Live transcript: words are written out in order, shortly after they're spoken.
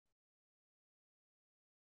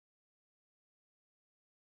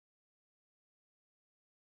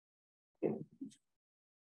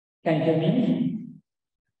Can you hear me?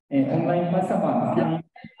 Online participants.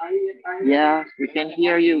 Yeah, we can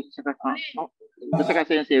hear you. Osaka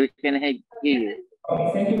Sensei, we can hear you.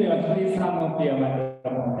 Thank you very much. Please turn off your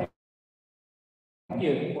microphone. Thank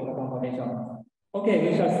you for the confirmation. Okay,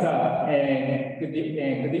 we shall start. Good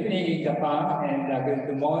evening, Japan, and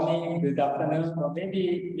good morning, good afternoon, or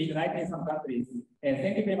maybe midnight in some countries.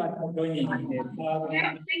 Thank you very much for joining.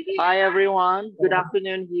 Hi, everyone. Good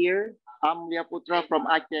afternoon here. I'm Putra from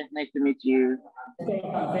Aceh. Nice to meet you. Okay,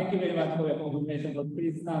 thank you very much for your confirmation. But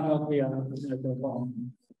please turn off your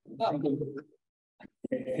microphone. Thank you.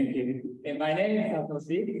 Thank you. My name is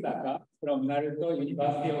Satoshi from Naruto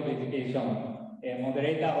University of Education.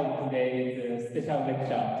 Moderator of today's special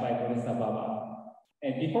lecture by Professor Baba.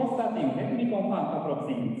 Before starting, let me confirm a couple of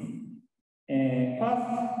things. First,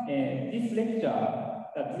 this lecture,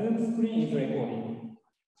 the Zoom screen is recording.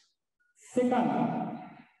 Second,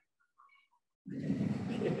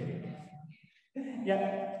 yeah,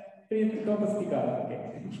 please don't speak out, okay?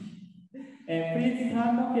 Please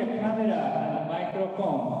turn off your camera and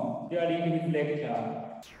microphone during this lecture.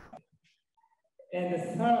 And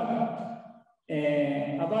third,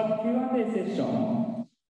 about Q&A session,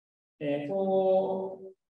 for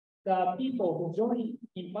the people who join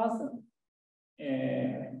in person,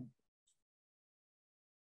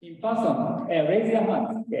 raise your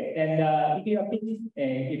hands, okay? And if you are finished,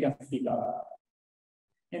 you can speak up.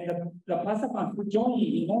 And the participants who join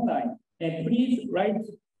in online, please write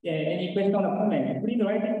any question or comment, please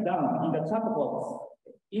write it down in the chat box.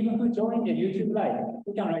 Even who join the YouTube Live,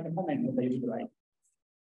 you can write a comment on the YouTube Live.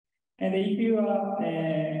 And if you are,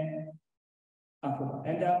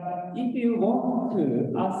 if you want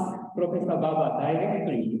to ask Professor Baba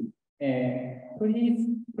directly, please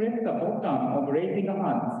press the button of raising the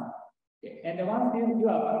hands. And once you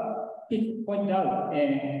are pointed out,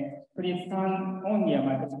 please turn on your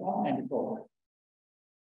microphone and talk.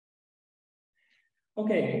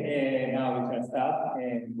 Okay, now we shall start.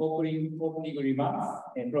 Opening remarks.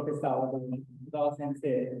 Professor Takuya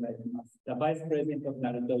Sensei, the Vice President of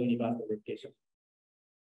Naruto University of Education.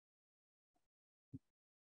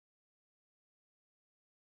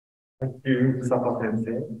 Thank you, Sato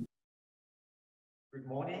Sensei. Good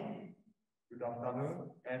morning, good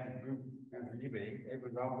afternoon, and good evening,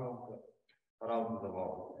 everyone around the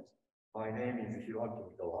world. My name is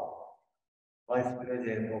Hiroshima University, Vice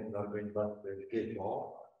President of Naruto University of Education,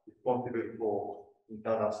 responsible for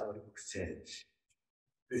international exchange.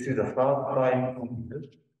 This is the first time,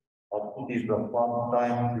 but it is the first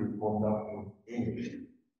time to conduct in English.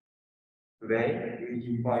 Today, we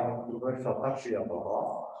invite Professor Takuya BABA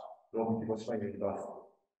from Hiroshima University.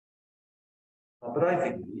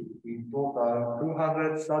 Surprisingly, in total,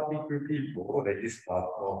 232 people registered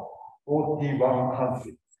from 41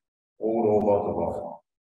 countries all over the world.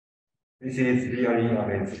 This is really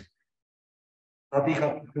amazing.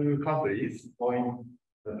 32 countries joined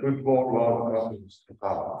the Football World Cup in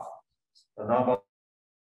Qatar. The number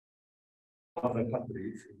of the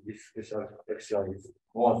countries in this special lecture is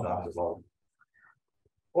more than the world.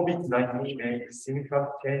 COVID-19 makes significant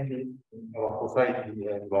changes in our society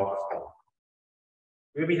and work style.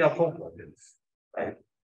 Webinar conferences have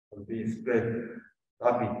been spread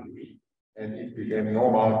rapidly, and it became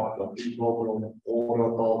normal that people from all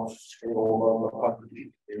over the country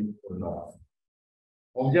came online.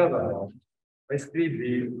 On the other hand, I still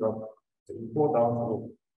believe that the importance of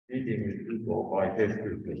meeting with people by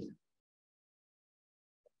face-to-face.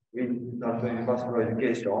 With National University of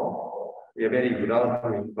Education, we are very glad to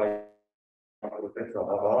invite Professor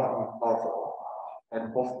Baba in person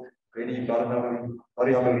and host very valuable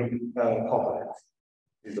conference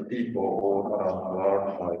with the people all around the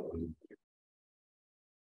world.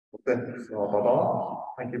 Professor Baba,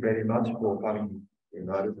 thank you very much for coming to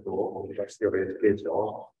Naruto University of Education.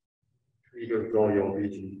 We will enjoy your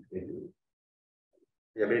visit.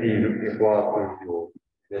 We are very looking forward to your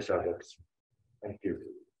special lecture. Thank you.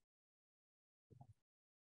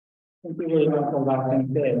 Thank you very much for that.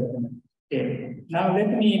 Okay. Now let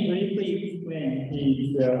me briefly explain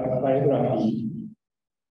his biography.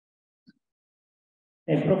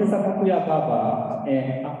 Professor Takuya Baba,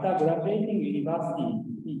 after graduating university,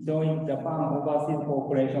 he joined Japan Overseas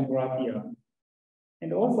Cooperation Volunteer.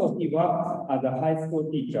 And also he worked as a high school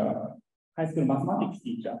mathematics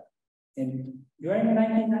teacher. And during the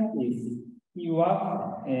 1990s, he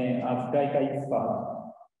worked as JICA expert.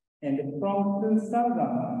 And from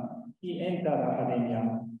 2000, he entered academia.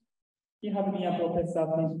 He has been a professor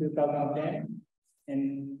since 2010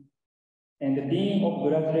 and the Dean of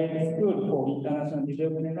Graduate School for International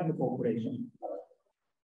Development and Cooperation.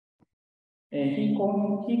 He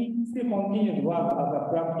still continued to work as a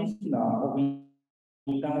practitioner of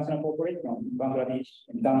international cooperation in Bangladesh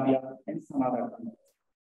and Zambia and some other countries.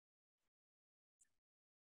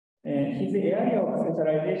 His area of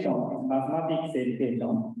specialization is mathematics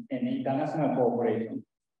education and international cooperation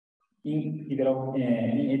in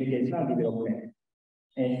educational development.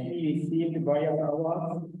 He received various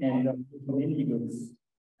awards and many books,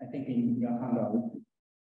 I think in your handout.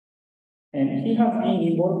 And he has been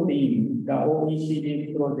involved in the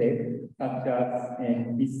OECD project such as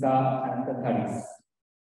PISA and the TALIS.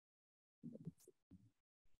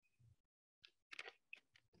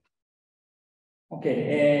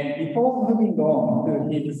 Okay, before moving on to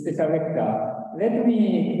his special lecture, let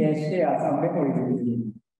me share some memories with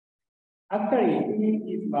him. Actually,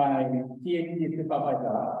 he is my PhD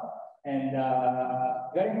supervisor, and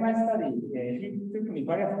during my study, he took me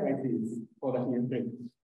various places for the field trip,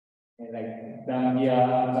 like Zambia,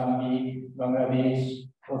 Bangladesh,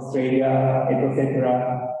 Australia,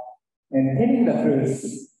 etc. And telling the truth,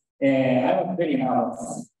 I was very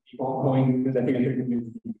nervous before going to the field trip with him.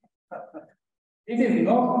 This is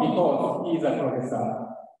not because he is a professor,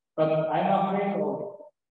 but I'm afraid of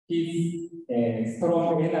his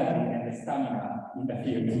strong energy and stamina in the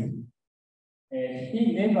field. He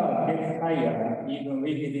never gets tired, even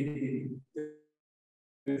when he visited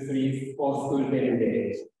 2-3 school every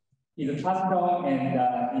day. His passion and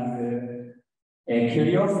his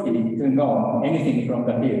curiosity to know anything from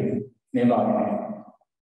the field never ends.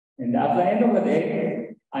 And at the end of the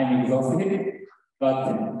day, I'm exhausted, but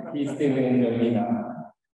he still enjoys dinner.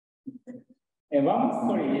 And one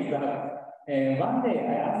story is that one day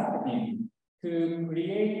I asked him to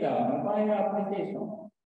create a mobile application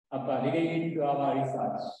related to our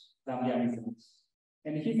research, Zambia research.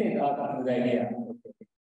 And he said, oh, that's a good idea.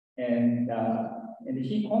 And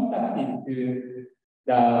he contacted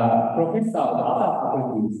the professor of other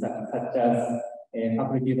faculties, such as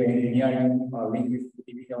faculty of engineering or linguistic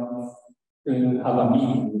divisions, to have a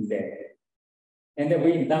meeting with them. And then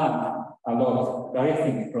we learned a lot, various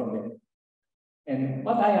things from them. And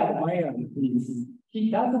what I admire is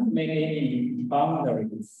he doesn't make any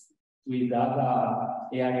boundaries with other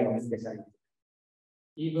areas of specialty,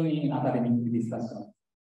 even in academic discussion.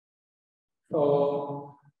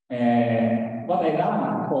 So what I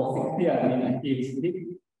learned for 6 years in a PhD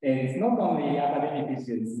is not only academic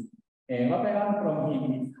issues. What I learned from him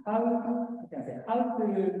is how to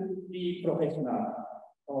be professional,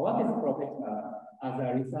 or what is professional as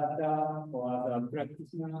a researcher or as a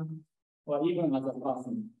practitioner, or even as a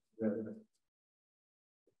person.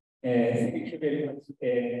 Thank you very much,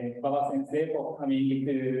 Baba Sensei, for coming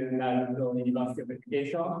to Naruto University of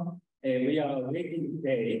Education. We are waiting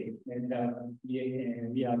today, and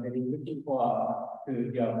we are very looking forward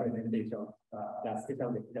to your presentation, the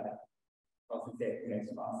special lecture.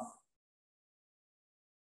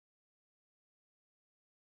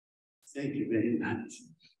 Thank you very much.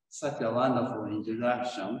 Such a wonderful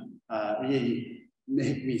introduction. Really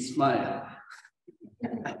made me smile.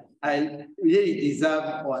 I really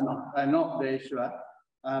deserve, or not, I'm not very sure.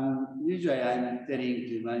 Usually I'm telling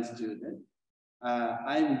to my students,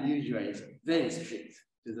 I'm usually very strict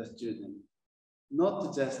to the student.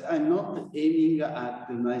 Not just, I'm not aiming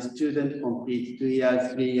at my student complete 2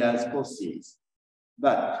 years, 3 years courses,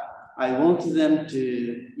 but I want them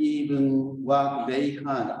to even work very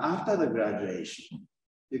hard after the graduation.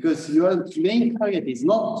 Because your main target is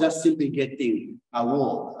not just simply getting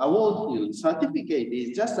award. Award certificate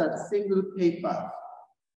is just a single paper.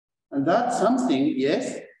 And that's something,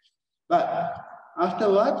 yes, but after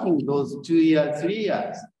working those 2 years, 3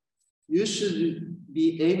 years, you should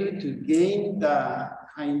be able to gain the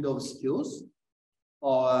kind of skills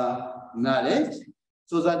or knowledge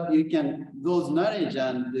so that you can, those knowledge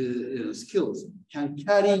and skills can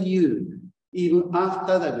carry you even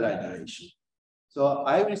after the graduation. So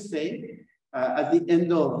I will say, at the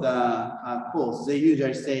end of the course, they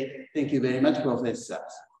usually say, thank you very much,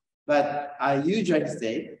 professors. But I usually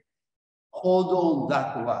say, hold on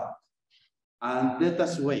that work and let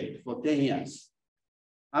us wait for 10 years.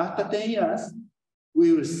 After 10 years,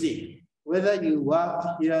 we will see whether you work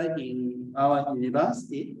here in our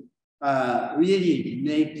university really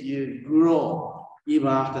make you grow even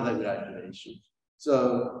after the graduation.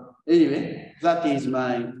 So anyway, that is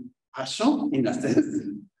my passion in a sense.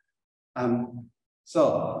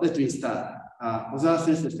 So let me start. Ozawa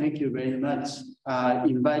Sensei, thank you very much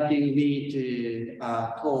inviting me to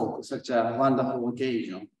talk such a wonderful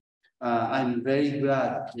occasion. I'm very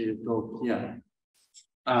glad to talk here.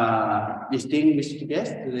 Distinguished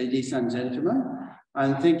guests, ladies and gentlemen,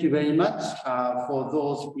 and thank you very much for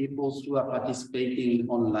those people who are participating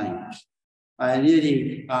online. I'm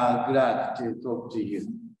really glad to talk to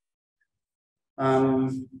you.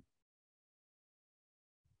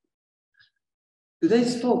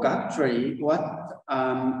 Today's talk, actually, what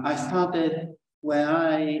I started when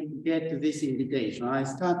I get this invitation, I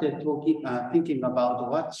started thinking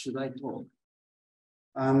about what should I talk.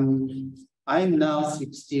 I'm now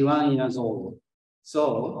 61 years old,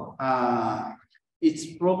 so it's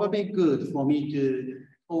probably good for me to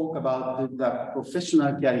talk about the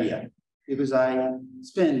professional career because I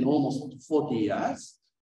spent almost 40 years.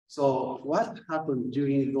 So what happened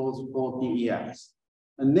during those 40 years?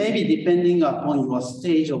 And maybe depending upon your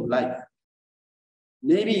stage of life,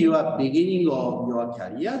 maybe you are beginning of your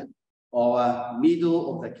career or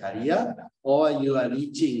middle of the career, or you are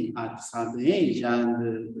reaching at a certain age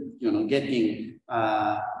and getting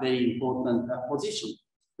a very important position.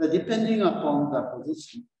 But depending upon the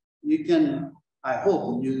position, you can, I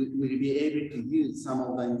hope you will be able to use some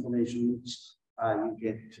of the information which you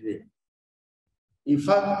get today. In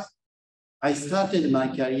fact, I started my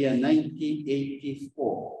career in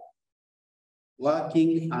 1984,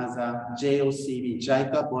 working as a JOCB,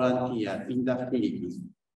 JICA volunteer in the Philippines.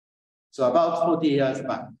 So about 40 years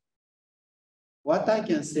back. What I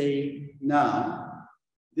can say now,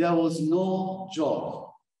 there was no job,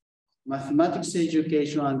 mathematics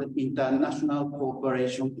education and international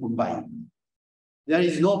cooperation combined. There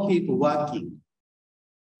is no people working,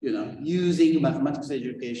 using mathematics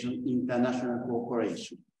education, international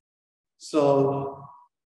cooperation. So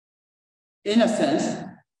in a sense,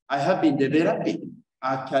 I have been developing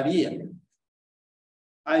a career.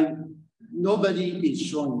 Nobody is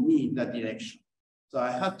showing me the direction. So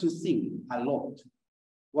I had to think a lot.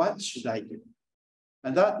 What should I do?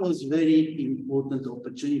 And that was very important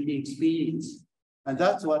opportunity experience. And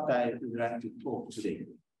that's what I would like to talk today.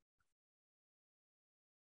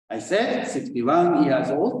 I said 61 years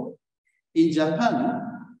old. In Japan,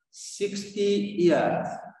 60 years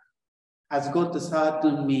has got a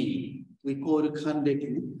certain meaning. We call it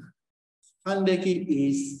kanreki. Kanreki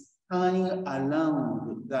is turning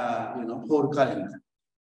around the whole calendar.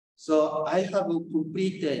 So I have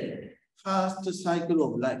completed first cycle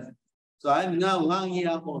of life. So I'm now 1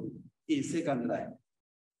 year old in second life.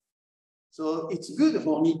 So it's good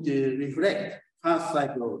for me to reflect first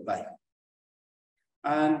cycle of life.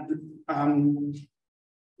 And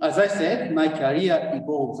as I said, my career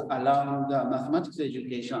evolves around mathematics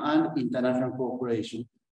education and international cooperation.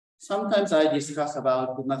 Sometimes I discuss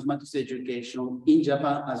about mathematics education in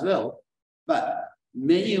Japan as well, but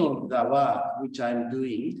many of the work which I'm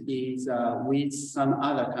doing is with some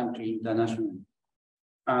other country internationally.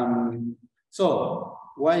 So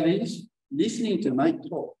while listening to my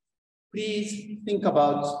talk, please think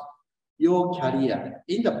about your career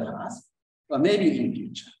in the past, or maybe in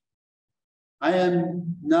future. I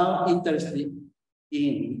am now interested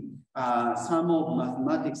in some of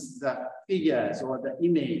mathematics, the figures or the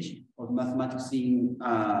image of mathematics in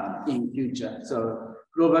future. So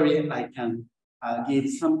probably I can give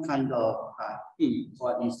some kind of hint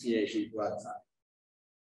or inspiration towards that.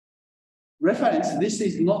 Reference, this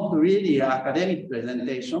is not really an academic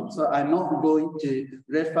presentation, so I'm not going to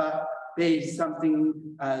page something,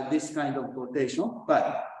 this kind of quotation,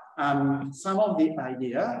 but some of the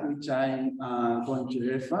idea which I'm going to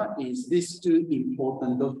refer is these two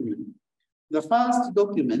important documents. The first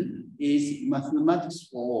document is Mathematics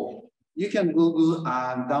for All. You can Google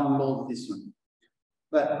and download this one.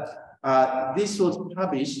 But this was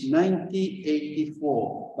published in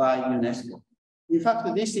 1984 by UNESCO. In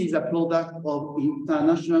fact, this is a product of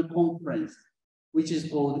international conference, which is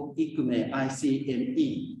called ICME,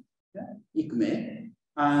 ICME, ICME,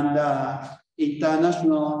 and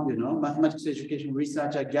international, mathematics education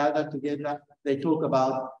researchers gather together. They talk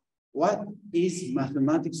about what is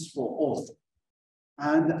mathematics for all.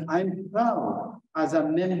 And I'm proud as a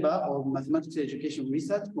member of mathematics education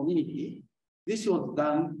research community. This was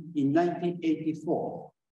done in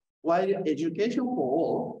 1984, while education for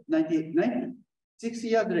all, 1990, 6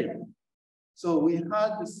 years later. So we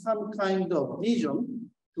had some kind of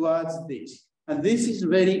vision towards this. And this is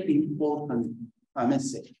very important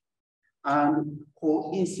message. And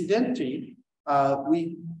coincidentally, with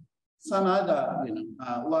some other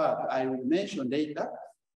work I will mention later,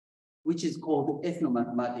 which is called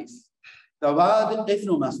ethnomathematics. The word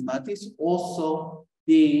ethnomathematics also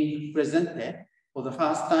being presented for the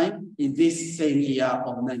first time in this same year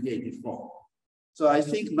of 1984. So I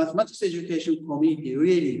think mathematics education community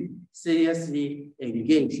really seriously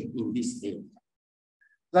engaged in this area.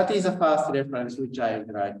 That is the first reference which I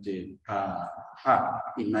would like to have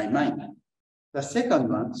in my mind. The second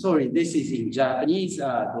one, sorry, this is in Japanese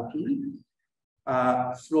document.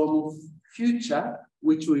 from future,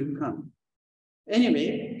 which will come.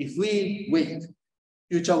 Anyway, if we wait,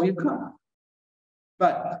 future will come.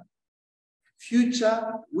 But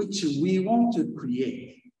future which we want to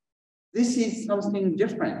create, this is something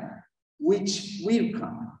different, which will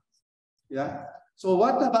come. Yeah. So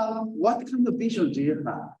what kind of vision do you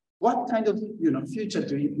have? What kind of future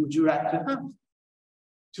would you like to have?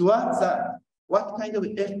 Towards that, what kind of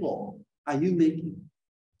effort are you making?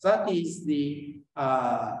 That is the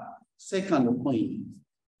second point,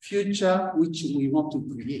 future which we want to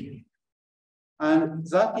create. And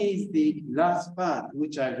that is the last part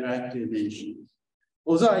which I'd like to mention.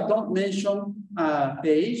 Although I don't mention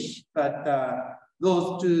page, but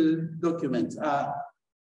those two documents I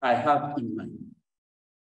have in mind.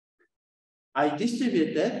 I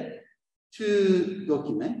distributed two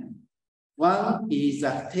documents. One is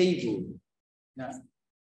a table. Yeah.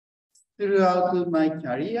 Throughout my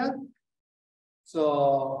career,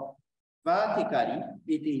 so vertically,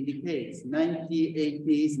 it indicates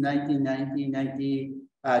 1980s, 1990,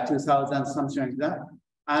 2000, something like that.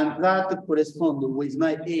 And that corresponds with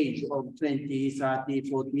my age of 20, 30,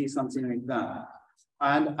 40, something like that.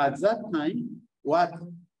 And at that time, what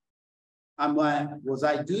was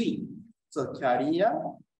I doing? So career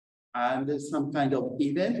and some kind of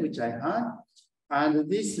event which I had. And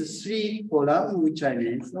this three columns which I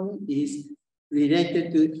mentioned is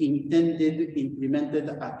related to intended, implemented,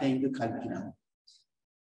 attained curriculum.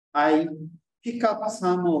 I pick up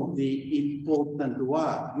some of the important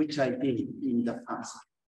work which I did in the past.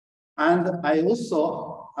 And I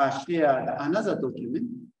also shared another document,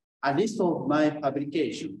 a list of my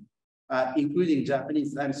publication, including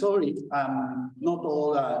Japanese. I'm sorry, not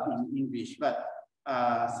all in English, but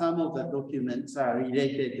some of the documents are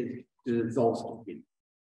related to those documents.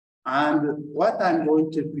 And what I'm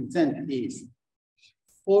going to present is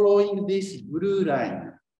following this blue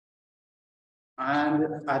line.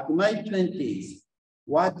 And at my 20s,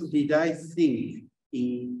 what did I think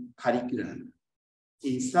in curriculum?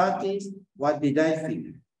 In 30s, what did I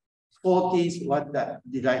think? 40s, what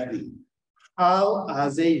did I think? How are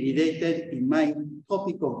they related in my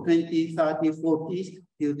topic of 20, 30, 40s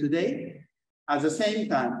till today? At the same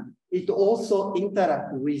time, it also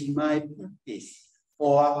interacts with my practice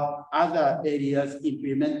or other areas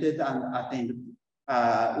implemented and attained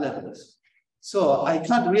levels. So I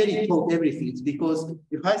can't really talk everything because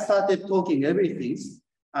if I started talking everything,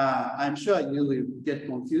 I'm sure you will get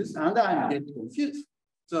confused and I get confused.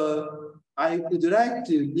 So I would like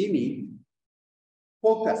to limit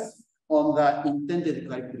focus on the intended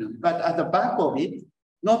curriculum, but at the back of it,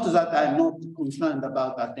 not that I'm not concerned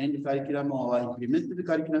about attained curriculum or implemented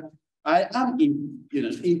curriculum, I am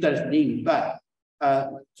interested in, but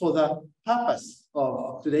for the purpose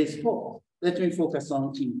of today's talk, let me focus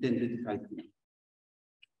on intended curriculum.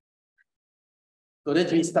 So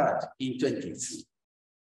let me start in 20s.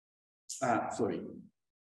 Sorry.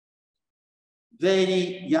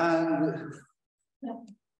 Very young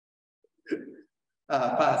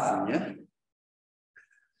person, yeah?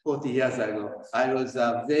 40 years ago, I was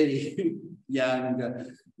a very young,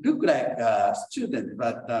 look like a student,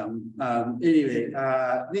 but anyway,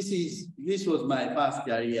 this was my first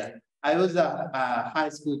career. I was a high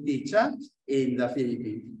school teacher in the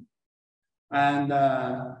Philippines. And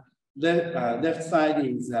left side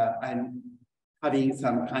is I'm having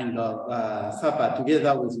some kind of supper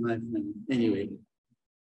together with my friend. Anyway,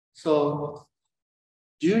 so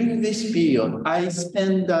during this period, I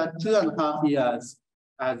spent 2.5 years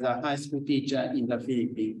as a high school teacher in the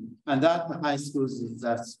Philippines. And that high school is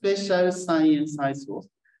a special science high school.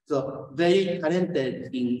 So very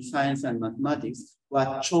talented in science and mathematics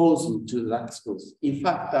were chosen to that school. In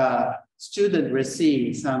fact, students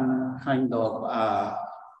receive some kind of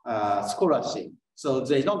scholarship. So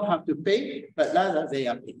they don't have to pay, but rather they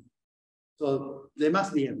are paid. So they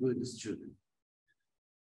must be a good student.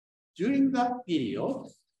 During that period,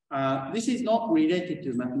 this is not related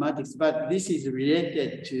to mathematics, but this is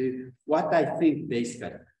related to what I think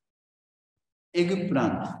basically.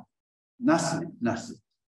 Eggplant, nasu,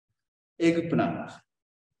 eggplant.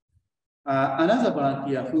 Another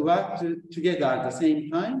volunteer who worked together at the same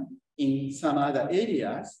time in some other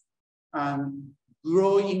areas,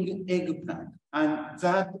 growing eggplant. And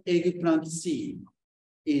that eggplant seed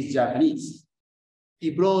is Japanese.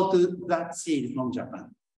 He brought that seed from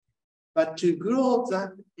Japan. But to grow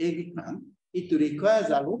that eggplant, it requires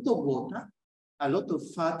a lot of water, a lot of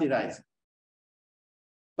fertilizer.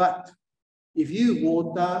 But if you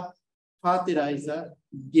water, fertilizer,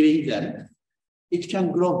 giving them, it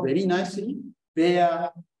can grow very nicely. They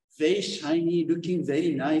are very shiny, looking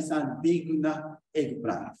very nice and big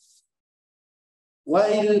eggplant.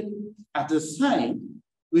 while at the side,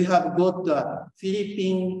 we have got the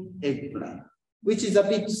Philippine eggplant, which is a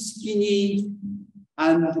bit skinny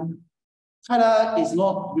and color is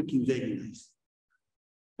not looking very nice.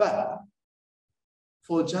 But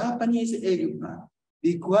for Japanese eggplant,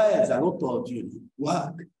 requires a lot of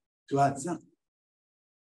work towards that.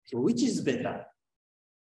 So which is better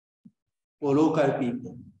for local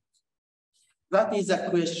people? That is a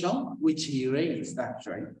question which he raised,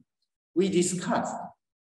 actually. We discussed.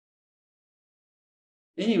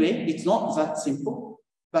 Anyway, it's not that simple,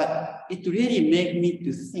 but it really made me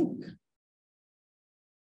to think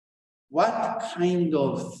what kind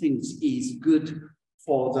of things is good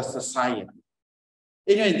for the society.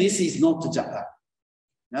 Anyway, this is not Japan.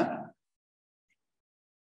 Yeah?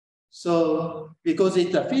 So, because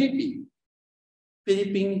it's a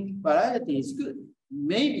Philippine variety is good.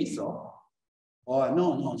 Maybe so. Or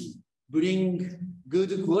no, bring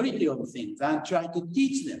good quality of things and try to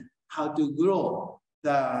teach them how to grow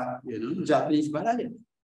the Japanese variety.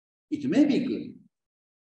 It may be good.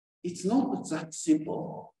 It's not that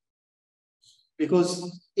simple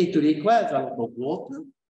because it requires a lot of water.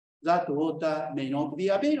 That water may not be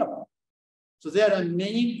available. So there are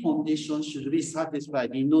many conditions should be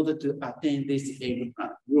satisfied in order to attain this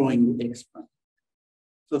eggplant, growing eggplant.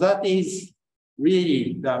 So that is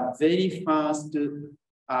really the very first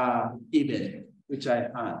event which I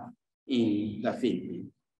had in the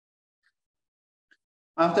Philippines.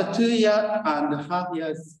 After 2.5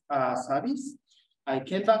 years service, I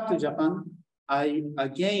came back to Japan. I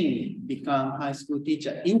again became high school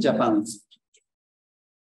teacher in Japan.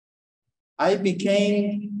 I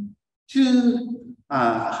became two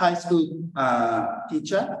high school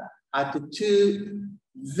teacher at two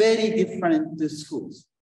very different schools.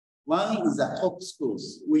 One is the top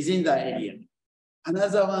schools within the area.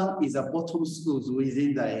 Another one is the bottom schools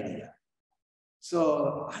within the area.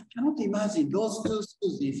 So I cannot imagine those two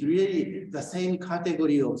schools is really the same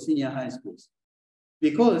category of senior high schools.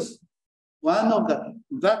 Because one of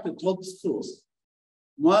that top schools,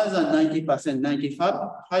 more than 90%,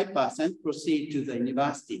 95% proceed to the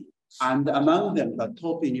university, and among them the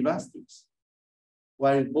top universities.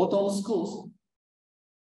 While bottom schools,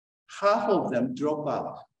 half of them drop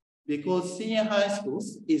out because senior high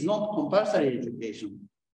schools is not compulsory education,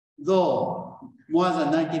 though more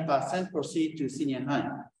than 90% proceed to senior high.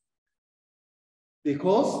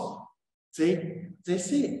 Because they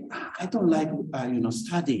say, I don't like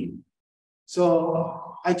studying.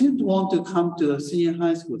 So I didn't want to come to senior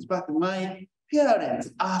high schools, but my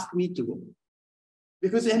parents asked me to go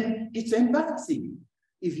because it's embarrassing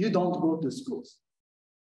if you don't go to schools.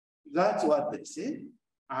 That's what they say.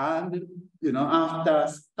 And after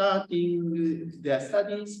starting their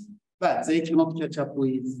studies, but they cannot catch up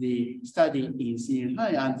with the study in senior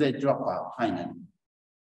high and they drop out finally.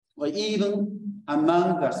 Or even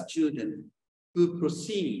among the students who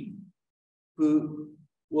proceed, who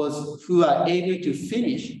are able to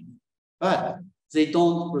finish, but they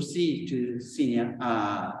don't proceed to senior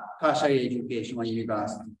tertiary education or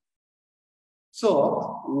university.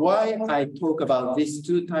 So why I talk about these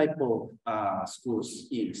two types of schools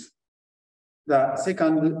is the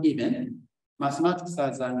second event, mathematics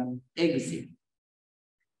as an exit.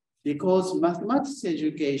 Because mathematics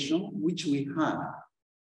education, which we have,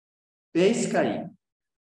 basically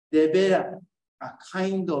develop a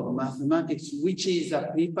kind of mathematics which is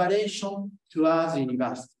a preparation towards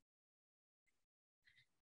university.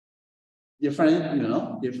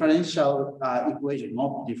 Differential equation,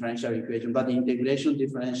 not differential equation, but integration,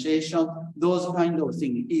 differentiation, those kind of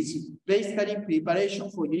things is basically preparation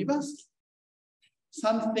for university.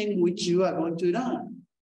 Something which you are going to learn.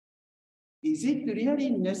 Is it really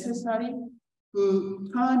necessary to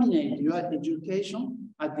terminate your education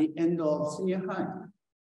at the end of senior high?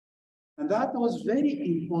 And that was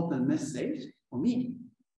very important message for me.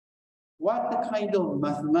 What kind of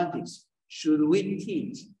mathematics should we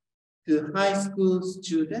teach to high school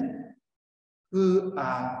students who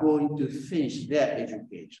are going to finish their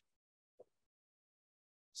education?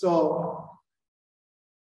 So,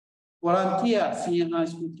 volunteer senior high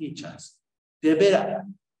school teachers develop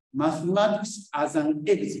mathematics as an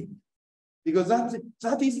exit, because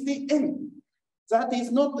that is the end. That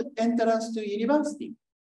is not the entrance to university.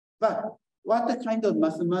 But what kind of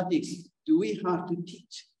mathematics do we have to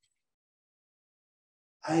teach?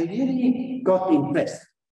 I really got impressed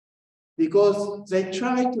because they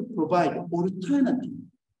try to provide alternative.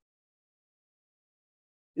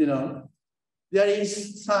 There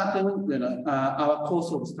is certain, our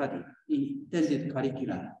course of study, intended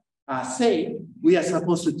curriculum, say we are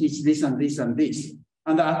supposed to teach this and this and this.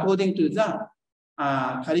 And according to that,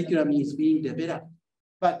 curriculum is being developed.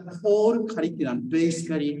 but the whole curriculum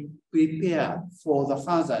basically prepare for the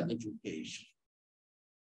further education.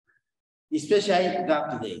 Especially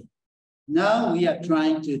that day. Now we are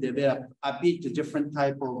trying to develop a bit different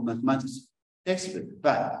type of mathematics textbook,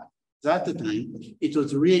 but at that time, it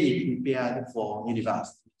was really prepared for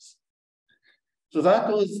universities. So that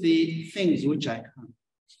was the things which I heard.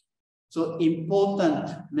 So important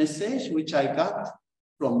message which I got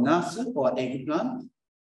from NASA or eggplant,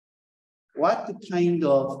 what kind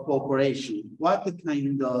of cooperation, what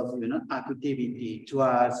kind of activity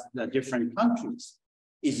towards the different countries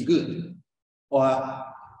is good, or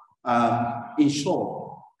in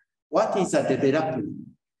short, what is a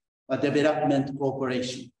development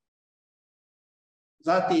cooperation?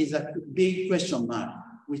 That is a big question mark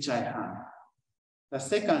which I have. The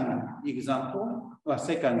second example, or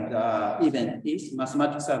second event is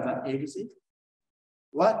mathematics as an exit.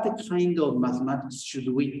 What kind of mathematics should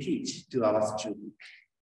we teach to our students?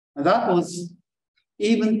 And that was,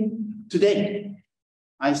 even today,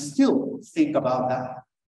 I still think about that.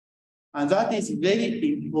 And that is a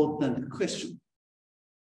very important question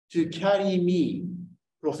to carry me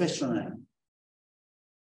professionally.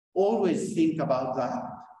 Always think about that.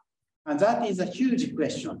 And that is a huge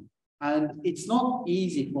question. And it's not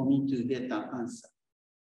easy for me to get an answer.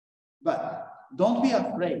 But don't be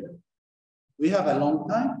afraid. We have a long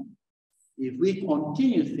time. If we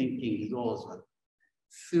continue thinking those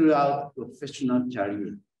throughout professional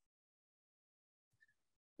career.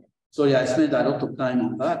 Sorry, I spent a lot of time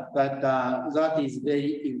on that, but that is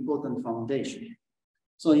very important foundation.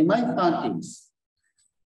 So in my 30s,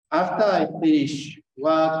 after I finished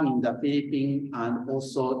work in the Philippines and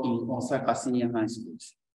also in Osaka senior high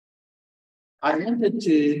schools, I wanted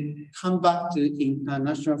to come back to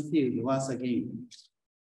international field once again.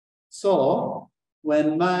 So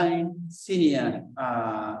when my senior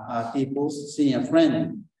senior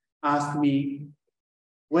friend asked me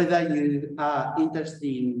whether you are interested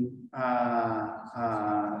in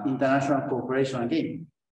international cooperation again,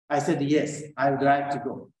 I said, yes, I would like to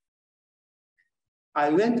go. I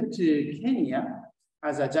went to Kenya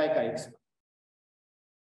as a JICA expert,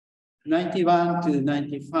 91 to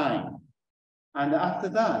 95. And after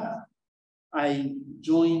that, I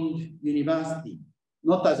joined university,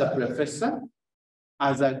 not as a professor,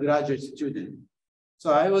 as a graduate student.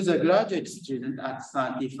 So I was a graduate student at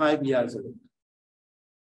 35 years old.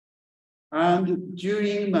 And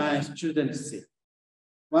during my studency,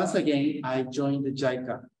 once again, I joined the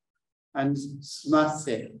JICA and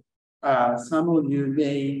SMASSE. Some of you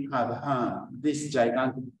may have heard this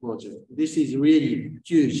gigantic project. This is really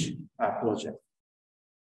huge project.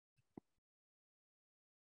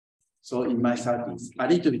 So in my 30s, a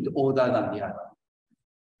little bit older than the other.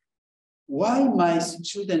 Why my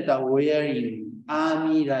students are wearing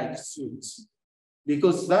army-like suits?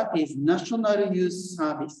 Because that is National Youth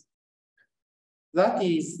Service. That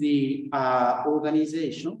is the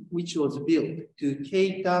organization which was built to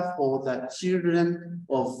cater for the children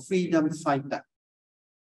of freedom fighters.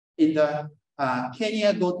 In the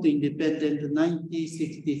Kenya got independent in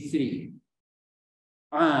 1963.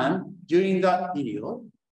 And during that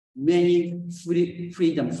period, many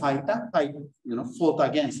freedom fighters fought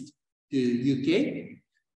against the UK,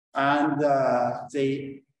 and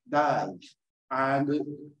they died. And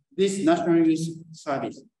this National Youth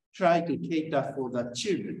Service tried to cater for the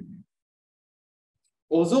children.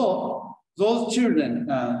 Although those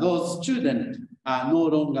students are no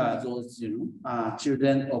longer those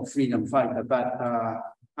children of freedom fighter, but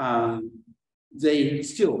they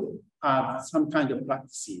still have some kind of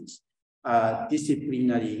practices.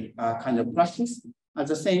 Disciplinary kind of practice. At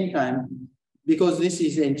the same time, because this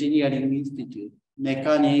is engineering institute,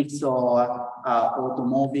 mechanics or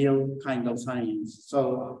automobile kind of science.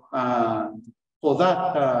 So for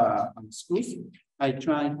that schools, I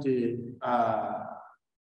try to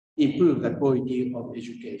improve the quality of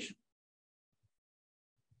education.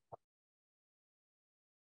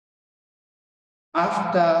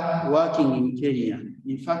 After working in Kenya,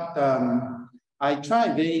 in fact, I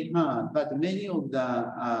tried very hard, but many of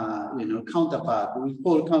the counterparts, we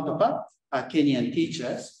call counterparts, are Kenyan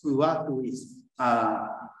teachers who work with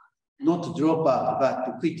not to drop out, but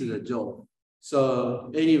to quit the job. So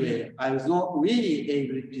anyway, I was not really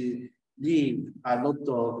able to give a lot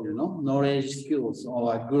of knowledge, skills,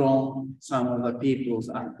 or grown some of the peoples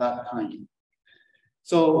at that time.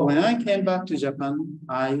 So when I came back to Japan,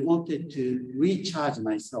 I wanted to recharge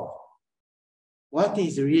myself. What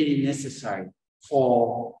is really necessary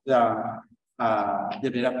for the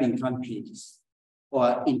developing countries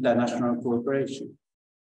or international cooperation?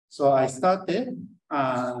 So I started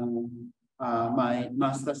my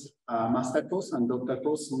master course and doctor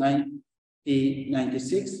course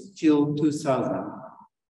 1996 till 2000.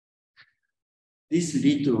 This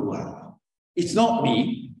little one, it's not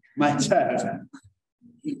me, my child,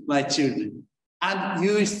 my children. And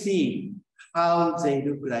you will see how they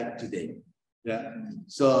look like today. Yeah.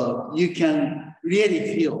 So you can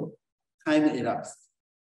really feel time elapsed.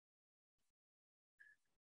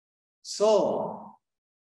 So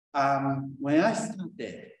when I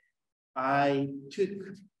started, I took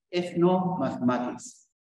ethno-mathematics.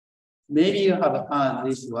 Maybe you have heard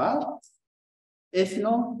this word.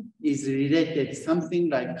 Ethno is related to something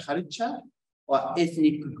like culture or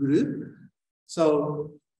ethnic group.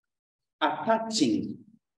 So attaching,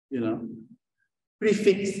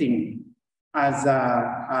 prefixing as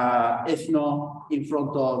ethno in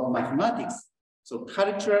front of mathematics. So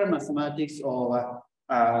cultural mathematics or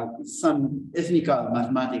some ethnical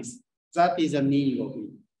mathematics, that is the meaning of it,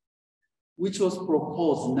 which was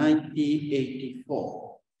proposed in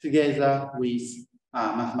 1984 together with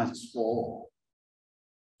Mathematics for All.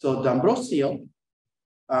 So D'Ambrosio,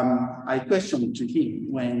 I questioned to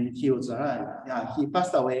him when he was alive. Yeah, he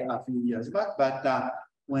passed away a few years back, but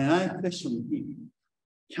when I questioned him,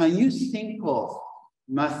 can you think of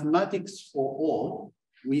mathematics for all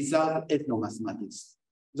without ethno-mathematics?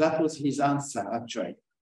 That was his answer, actually.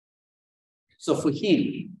 So for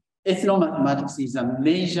him, ethno-mathematics is a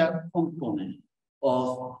major component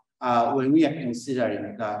of when we are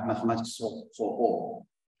considering mathematics for all.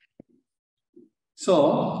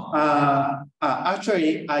 So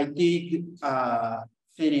actually, I did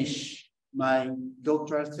finish my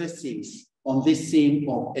doctoral thesis on this theme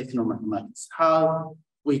of ethno-mathematics, how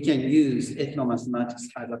we can use ethno-mathematics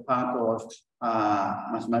as a part of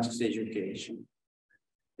mathematics education.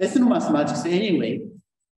 Ethno-mathematics, anyway,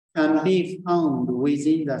 can be found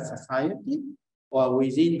within the society or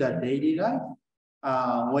within the daily life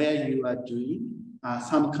where you are doing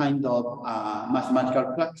some kind of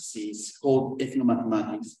mathematical practices called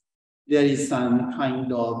ethno-mathematics. There is some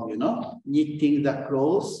kind of, knitting the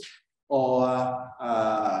clothes or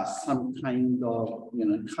some kind of,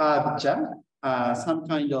 culture, some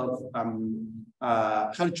kind of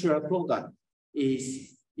cultural product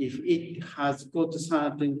is if it has got a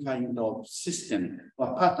certain kind of system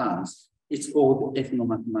or patterns, it's called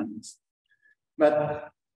ethno-mathematics. But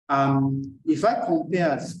if I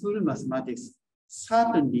compare school mathematics,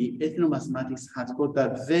 certainly ethno-mathematics has got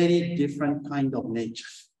a very different kind of nature.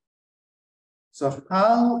 So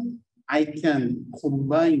how I can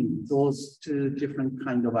combine those two different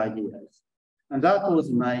kind of ideas? And that was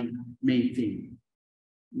my main theme.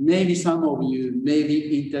 Maybe some of you may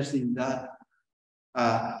be interested in that.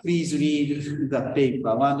 Please read the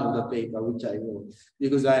paper, one of the paper which I wrote,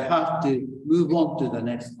 because I have to move on to the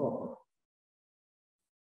next topic.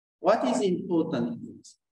 What is important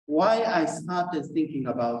is why I started thinking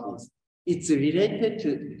about this. It's related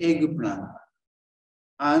to eggplant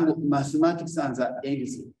and mathematics and the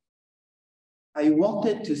exit. I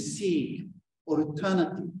wanted to see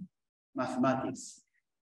alternative mathematics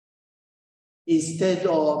instead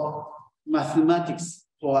of mathematics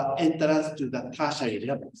for entrance to the tertiary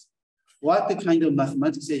levels. What kind of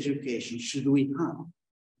mathematics education should we have?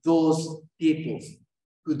 Those people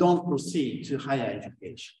who don't proceed to higher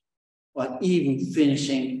education or even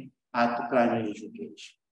finishing at primary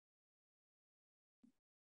education.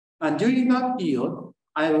 And during that period,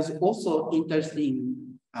 I was also interested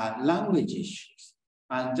in language issues.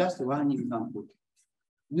 And just one example.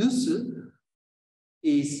 Nusu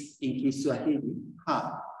is in Kiswahili,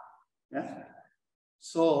 ha. Yeah?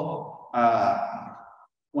 So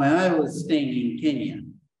when I was staying in Kenya,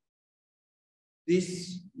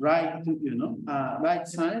 this right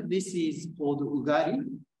side, this is called Ugari.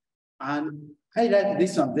 And I like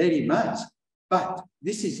this one very much, but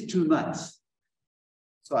this is too much.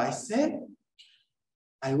 So I said,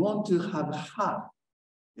 I want to have ha,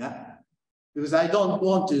 yeah, because I don't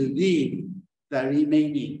want to leave the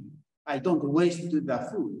remaining. I don't waste the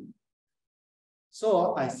food.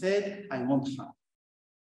 So I said, I want ha.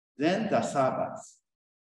 Then the servers,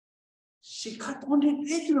 she cut only a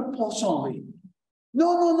little portion of it.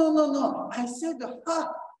 No. I said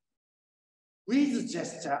ha. With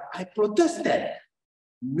gesture, I protested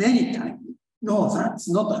many times. No, that's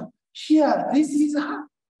not here. This is ha.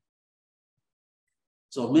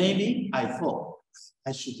 So maybe I thought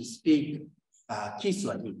I should speak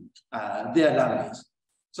Kiswahili, their language.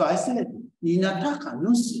 So I said, Ninataka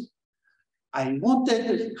nusu. I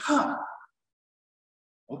wanted ha.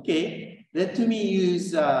 Okay, let me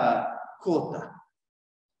use quota.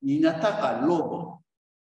 Ninataka robo.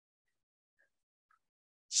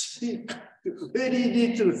 very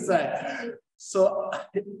little size. So,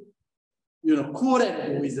 you know,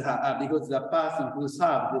 quarreled with her because the person who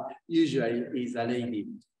served usually is a lady.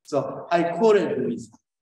 So I quarreled with her.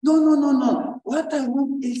 No. What I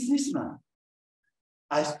want is this one.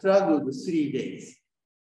 I struggled 3 days.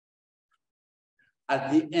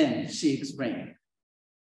 At the end, she explained.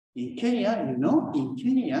 In Kenya, you know, in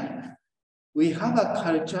Kenya, we have a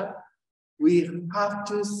culture. We have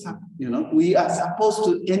to, you know, we are supposed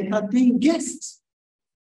to entertain guests.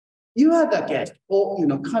 You are the guest, or, you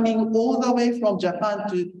know, coming all the way from Japan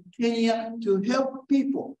to Kenya to help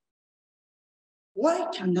people. Why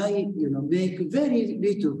can I, you know, make very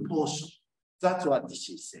little portion? That's what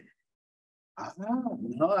she said.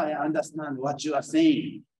 No, I understand what you are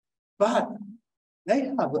saying. But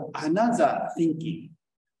they have another thinking.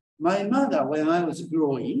 My mother, when I was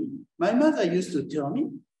growing, my mother used to tell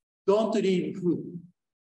me, don't leave food.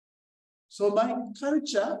 So my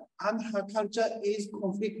culture and her culture is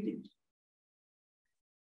conflicted.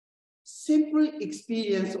 Simple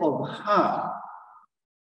experience of her,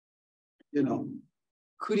 you know,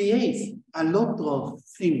 creates a lot of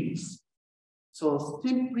things. So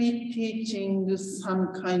simply teaching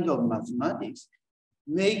some kind of mathematics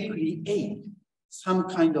may create some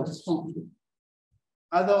kind of conflict.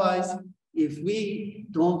 Otherwise, if we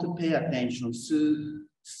don't pay attention to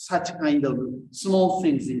such kind of small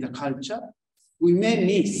things in the culture, we may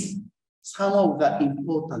miss some of the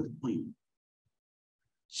important points.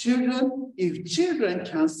 Children, if children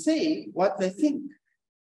can say what they think,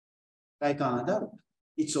 like an adult,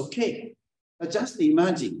 it's okay. But just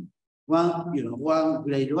imagine one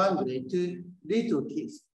grade 1, grade 2, little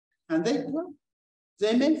kids, and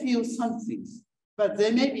they may feel some things, but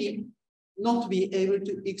they may not be able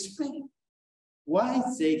to explain why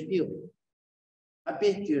they feel a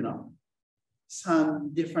bit, you know,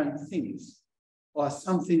 some different things or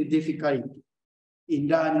something difficult in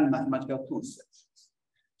learning mathematical concepts.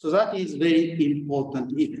 So that is very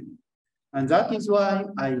important even. And that is why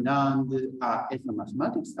I learned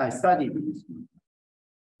mathematics. I studied this.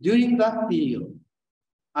 During that period,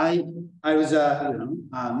 I was a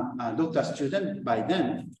doctor student by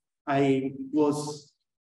then. I was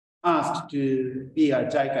asked to be a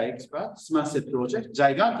JICA expert, SMASSE project,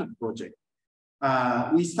 gigantic project.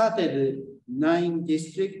 We started 9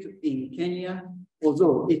 districts in Kenya,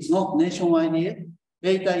 although it's not nationwide yet.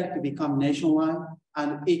 Later it became nationwide,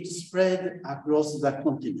 and it spread across the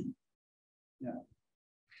continent. Yeah.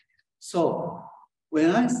 So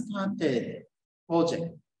when I started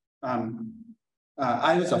project,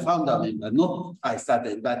 I was a founder member, not I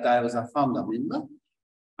started, but I was a founder member.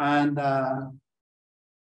 And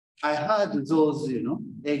I had those, you know,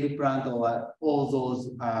 eggplant or all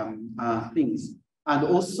those things. And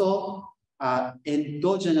also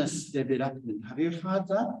endogenous development. Have you heard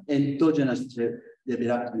that? Endogenous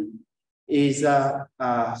development is a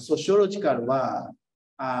sociological word,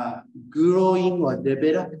 growing or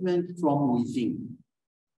development from within.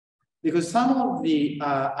 Because some of the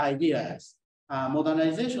ideas,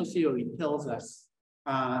 modernization theory tells us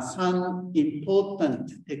some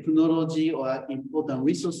important technology or important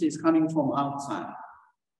resources coming from outside.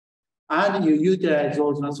 And you utilize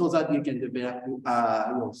those so that you can develop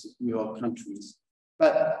your countries.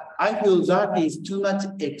 But I feel that is too much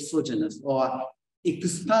exogenous or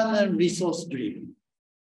external resource driven.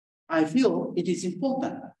 I feel it is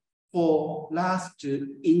important for us to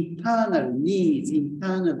internal needs,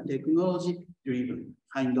 internal technology driven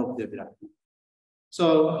kind of development.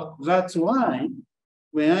 So that's why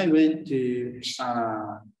when I went to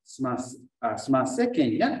SMASSE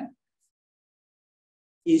Kenya,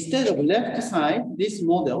 instead of left side, these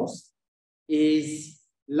models is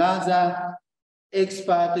rather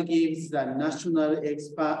expert gives the national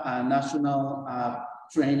expert, national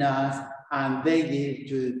trainers, and they give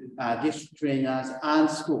to district trainers and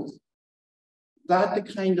schools. That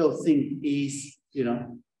kind of thing is, you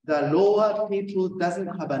know, the lower people doesn't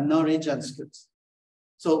have a knowledge and skills.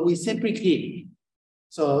 So we simply give.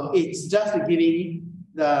 So it's just giving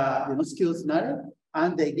the skills knowledge,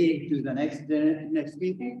 and they give to the next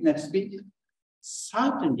people.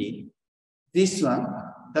 Certainly, this one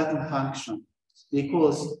doesn't function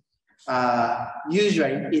because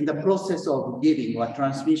usually in the process of giving or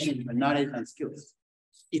transmission of knowledge and skills,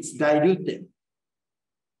 it's diluted.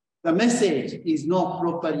 The message is not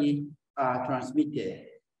properly transmitted.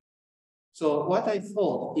 So what I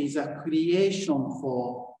thought is a creation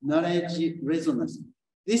for knowledge resonance.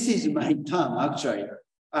 This is my term, actually.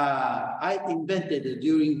 I invented it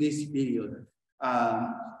during this period.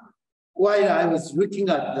 While I was looking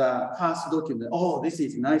at the past document, oh, this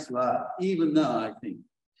is nice word. Even now, I think.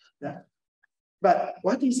 Yeah. But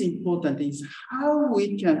what is important is how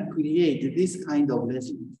we can create this kind of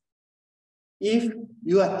resilience. If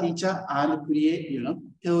you are a teacher and create,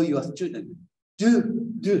 tell your student,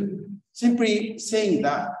 do, simply saying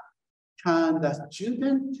that, can the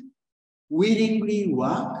student willingly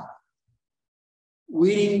work,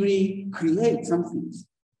 willingly create something?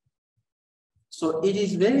 So it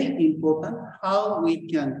is very important how we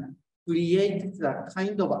can create the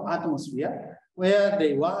kind of atmosphere where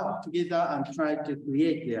they work together and try to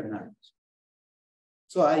create their knowledge.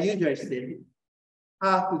 So I usually say,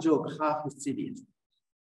 half joke, half serious.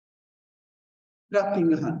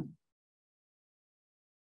 Clapping hand.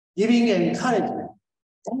 Giving encouragement.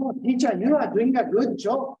 Oh, teacher, you are doing a good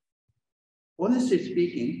job. Honestly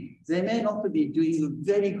speaking, they may not be doing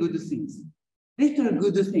very good things. Little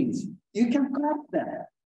good things. You can clap them.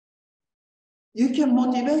 You can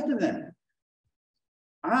motivate them.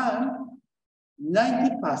 And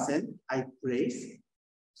 90% I praise,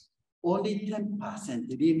 only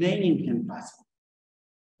 10%, remaining 10%.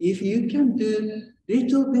 If you can do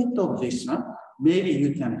little bit of this one, maybe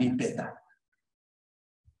you can be better.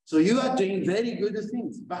 So you are doing very good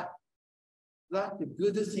things, but that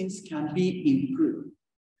good things can be improved.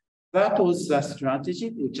 That was the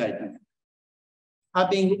strategy which I did.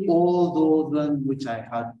 Having all those ones which I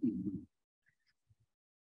had in mind.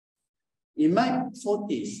 In my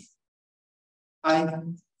 40s, I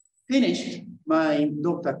finished my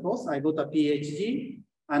doctoral course. I got a PhD.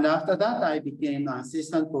 And after that, I became an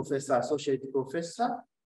assistant professor, associate professor.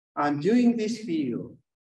 And during this period,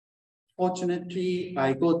 fortunately,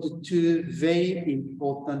 I got two very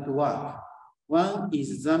important work. One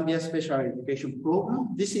is Zambia Special Education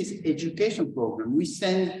Program. This is education program. We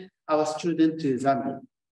send our students to Zambia.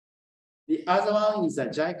 The other one is a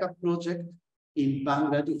JICA project in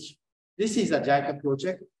Bangladesh. This is a JICA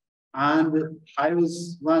project. And I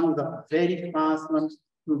was one of the very first ones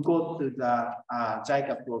who go to the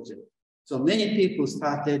JICA project. So many people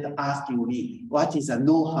started asking me, what is a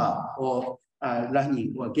know-how or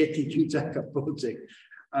running or getting to JICA project?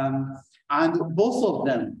 And both of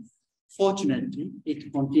them, fortunately,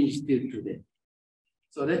 it continues till today.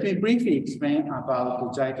 So let me briefly explain about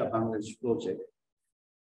the JICA Bangladesh project.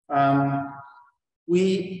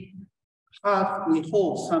 We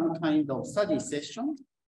hold some kind of study session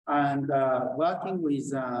and working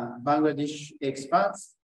with Bangladesh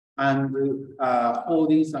experts and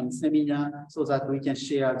holding some seminar so that we can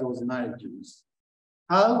share those knowledges.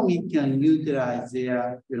 How we can utilize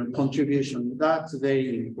their contribution, that's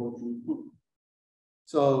very important.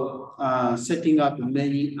 So setting up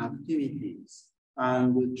many activities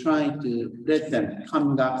and trying to let them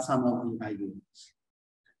come up some of the ideas.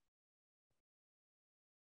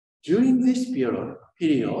 During this period,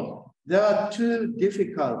 there are two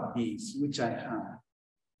difficulties which I have.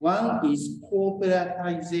 One is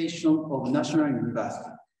corporatization of national university.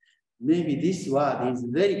 Maybe this word is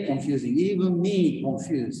very confusing, even me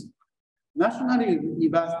confused. National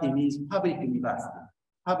university means public university,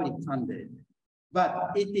 public funded,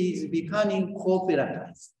 but it is becoming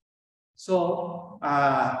corporatized. So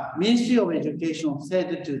Ministry of Education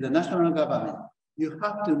said to the national government, you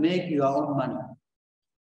have to make your own money.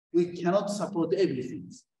 We cannot support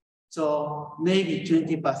everything. So maybe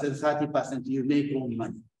 20%, 30% you make own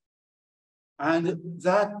money. And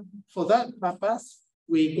for that purpose,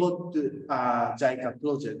 we go to JICA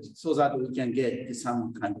project so that we can get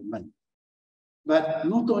some kind of money. But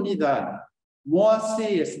not only that, more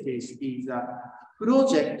serious case is a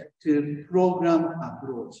project to program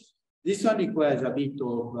approach. This one requires a bit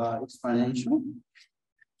of explanation.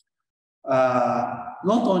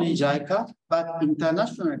 Not only JICA, but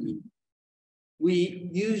internationally, we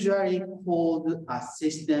usually call a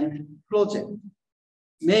system project.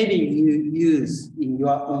 Maybe you use in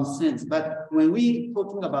your own sense, but when we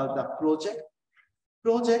talking about the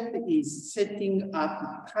project is setting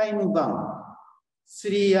up time bound,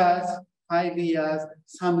 3 years, 5 years,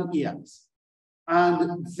 some years,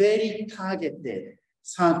 and very targeted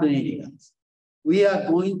certain areas. We are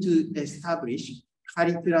going to establish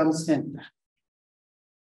curriculum center.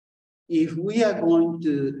 If we are going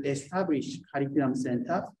to establish curriculum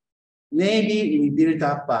center, maybe we build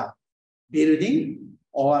up a building,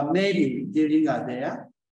 or maybe building are there,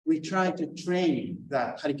 we try to train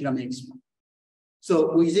the curriculum expert.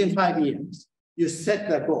 So within 5 years, you set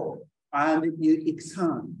the goal and you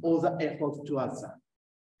expand all the effort towards that.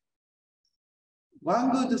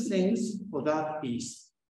 One good thing for that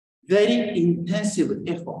is very intensive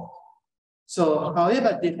effort. So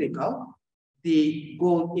however difficult the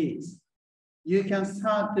goal is, you can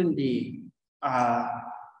certainly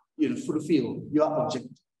fulfill your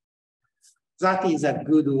objective. That is a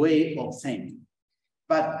good way of saying.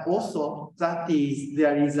 but also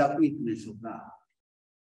there is a weakness of that.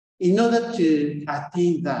 In order to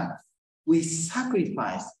attain that, we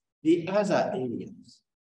sacrifice the other areas.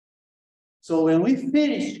 So when we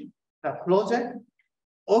finish the project,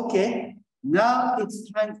 okay, now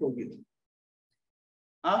it's time for you.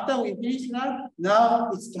 After we finish that, now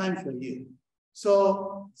it's time for you.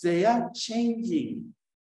 So they are changing,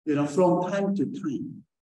 from time to time.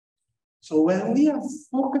 So when we are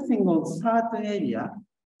focusing on certain area,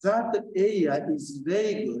 that area is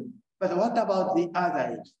very good. But what about the other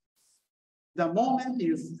areas? The moment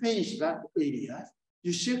you finish that area,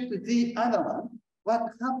 you shift to the other one.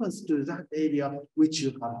 What happens to that area which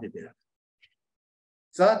you have developed?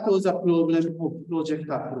 That was a problem of project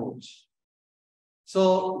approach.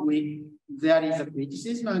 So there is a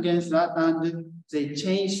criticism against that, and they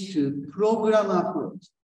changed to program approach.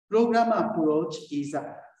 Program approach is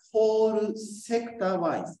a whole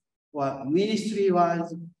sector-wise or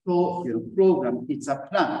ministry-wise program. It's a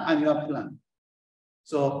plan, annual plan.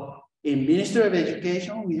 So in Ministry of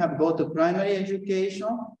Education, we have got to primary education,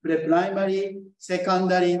 pre-primary,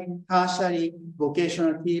 secondary, tertiary,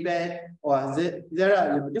 vocational TVET, or there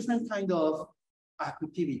are different kinds of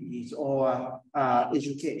activities or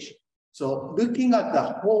education. So looking at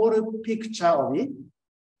the whole picture of it,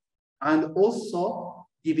 and also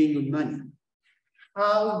giving money,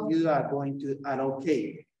 how you are going to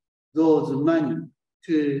allocate those money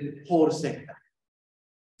to whole sector.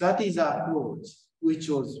 That is our approach which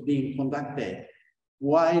was being conducted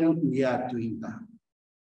while we are doing that.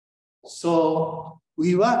 So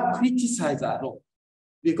we were criticized a lot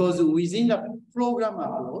because within the program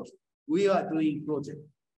approach, we are doing project,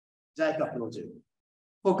 JICA project,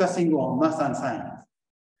 focusing on math and science.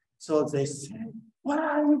 So they said, what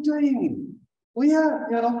are you doing? We are,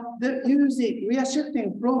 we are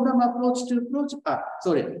shifting program approach to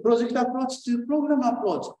project approach to program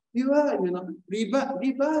approach. You are,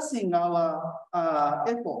 reversing our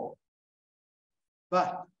effort.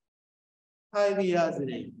 But 5 years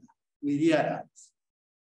later, we realize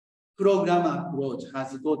program approach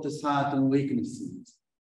has got certain weaknesses.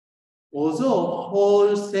 Although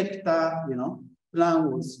whole sector,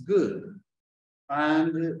 plan was good,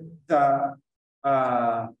 and the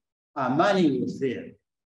money was there,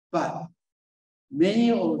 but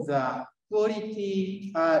many of the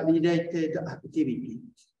quality related activity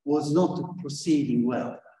was not proceeding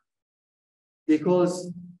well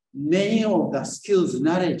because many of the skills,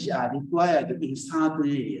 knowledge are required in certain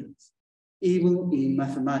areas, even in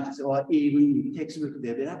mathematics or even in textbook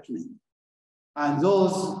development. And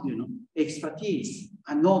those, expertise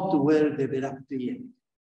are not well developed yet.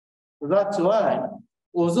 So that's why,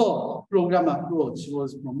 although program approach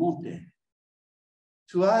was promoted,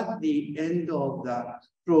 toward the end of the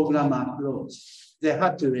program approach, they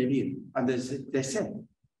had to review, and they said,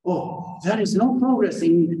 oh, there is no progress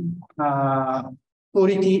in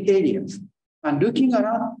quality areas. And looking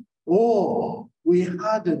around, oh, we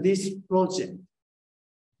had this project.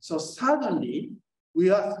 So suddenly, we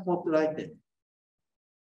are spotlighted.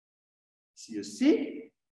 You see?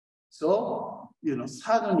 So,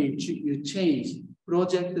 suddenly you change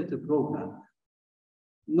project to program.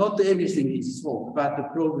 Not everything is solved, but the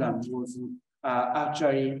program was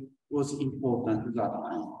actually was important at that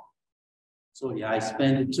time. So yeah, I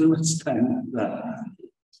spent too much time on that.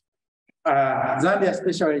 Zambia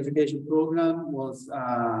Special Education Program was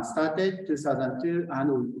started 2002 and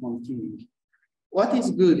will continue. What is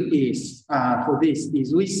good is, for this,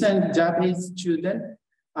 is we send Japanese students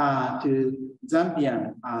to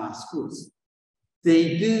Zambian schools.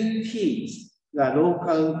 They do teach the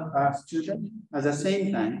local students. At the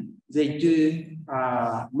same time, they do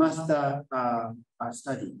master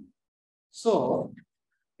study. So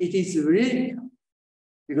it is really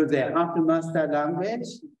because they have to master language,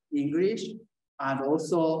 English, and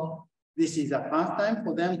also this is the first time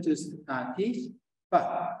for them to teach,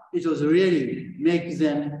 but it was really make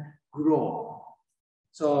them grow.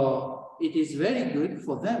 So it is very good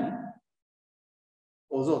for them,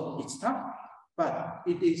 although it's tough, but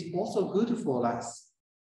it is also good for us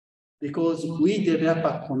because we develop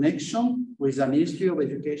a connection with the Ministry of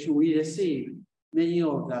Education. We receive many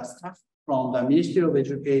of the staff from the Ministry of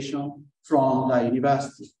Education, from the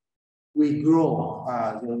university. We grow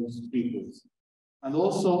those people. And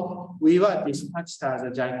also, we were dispatched as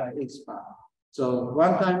a JICA expert. So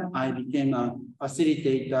one time I became a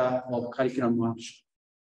facilitator of curriculum workshop.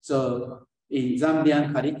 So in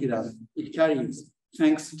Zambian curriculum, it carries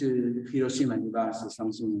thanks to Hiroshima University,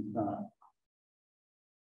 something like that.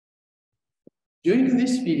 During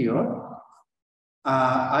this period,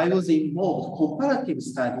 I was involved in comparative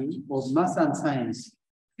study of math and science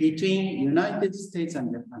between United States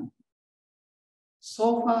and Japan.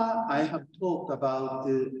 So far, I have talked about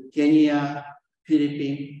Kenya,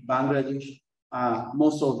 Philippines, Bangladesh,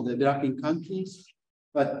 most of the developing countries,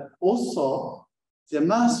 but also there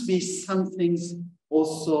must be some things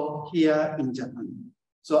also here in Japan.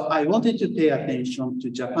 So I wanted to pay attention to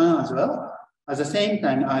Japan as well. At the same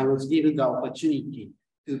time, I was given the opportunity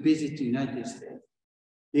to visit the United States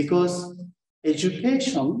because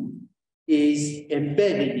education is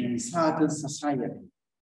embedded in certain society.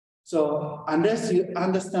 So unless you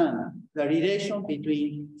understand the relation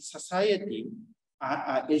between society,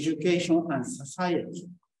 education and society,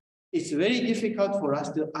 it's very difficult for us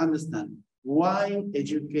to understand why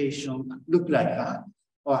education look like that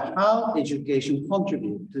or how education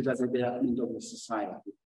contributes to the development of the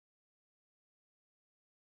society.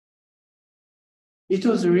 It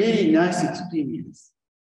was a really nice experience.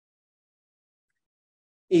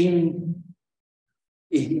 In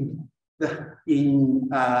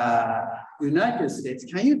United States,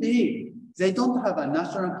 can you believe they don't have a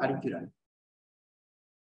national curriculum?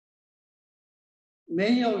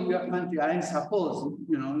 Many of your countries, I suppose,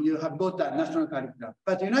 you have got a national curriculum,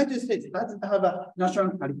 but the United States doesn't have a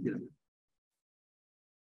national curriculum.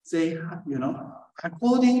 They,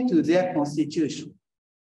 according to their constitution,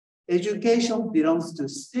 education belongs to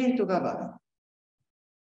state government.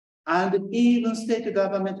 And even state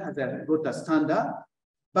government has got a standard,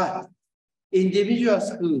 but individual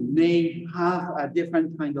school may have a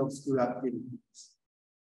different kind of school activities.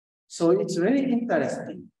 So it's very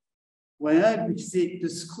interesting. When I visit the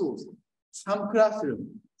schools, some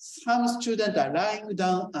classroom, some students are lying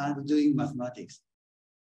down and doing mathematics,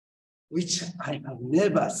 which I have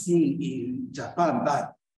never seen in Japan,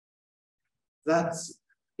 but that's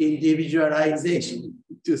individualization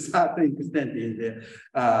to a certain extent in the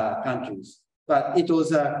countries. But it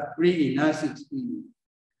was a really nice experience.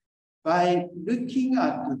 By looking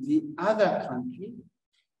at the other country,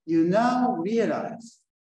 you now realize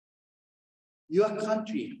your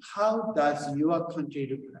country, how does your country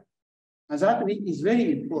look like? And that is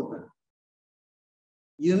very important.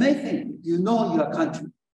 You may think you know your country.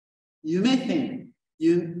 You may think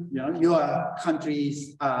you know your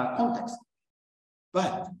country's context.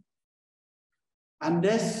 But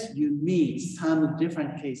unless you meet some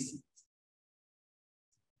different cases,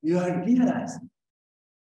 you are realizing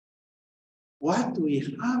what we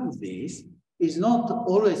have this is not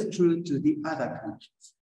always true to the other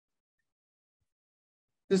countries.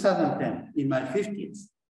 2010, in my 50s,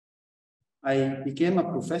 I became a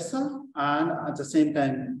professor and at the same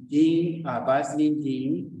time, dean, vice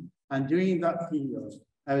dean. And during that period,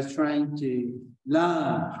 I was trying to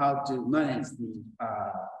learn how to manage the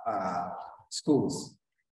schools.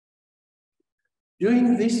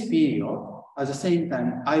 During this period, at the same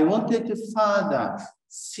time, I wanted to further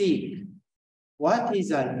seek what is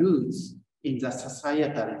the roots in the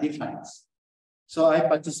societal difference. So I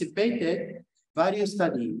participated value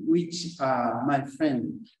study, which my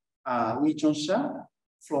friend Wee Chon-sha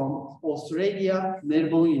from Australia,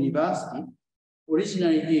 Melbourne University.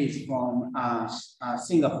 Originally he is from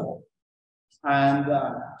Singapore. And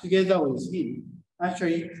together with him,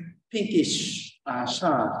 actually pinkish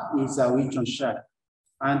shirt is a Wee Chon-sha.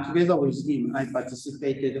 And together with him, I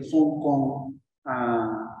participated in Hong Kong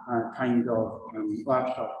kind of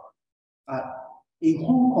workshop. In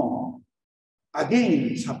Hong Kong,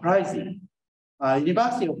 again, surprising.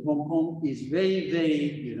 University of Hong Kong is very,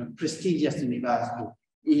 very prestigious university.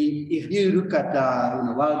 If you look at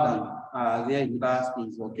London, their university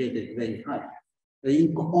is located very high.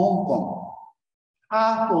 In Hong Kong,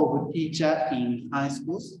 half of teacher in high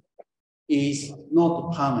schools is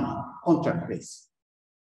not permanent, contract based.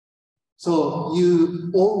 So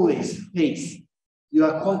you always face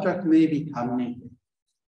your contract may be terminated.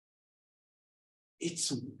 It's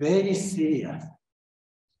very serious.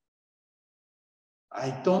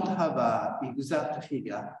 I don't have an exact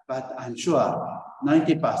figure, but I'm sure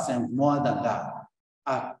 90% more than that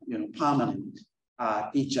are permanent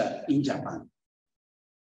teacher in Japan.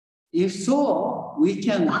 If so, we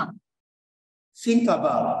can think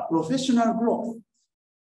about professional growth.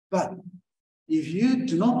 But if you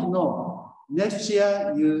do not know, next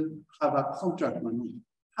year you have a contract money,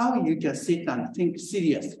 how you can sit and think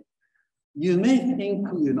seriously? You may think,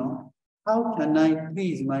 how can I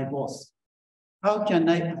please my boss? How can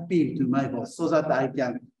I appeal to my boss so that I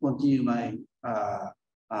can continue my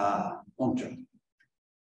contract?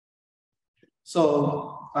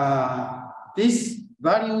 So this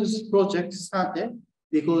values project started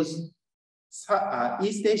because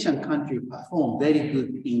East Asian countries perform very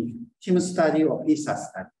good in team study or PISA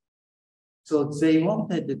study. So they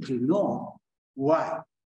wanted to know why.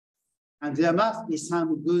 And there must be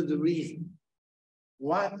some good reason.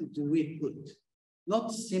 What do we put?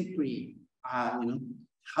 Not simply,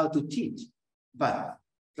 how to teach, but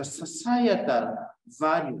the societal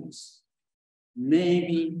values may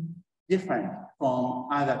be different from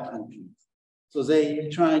other countries. So they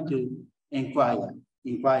try to inquire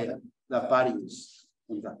the values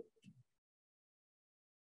on that.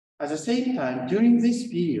 At the same time, during this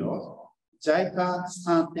period, JICA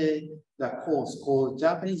started the course called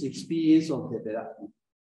Japanese Experience of Development.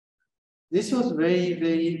 This was very,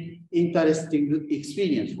 very interesting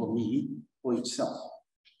experience for me, for itself.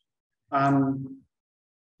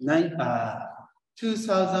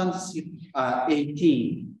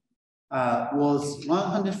 2018 was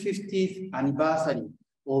 150th anniversary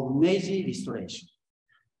of Meiji Restoration.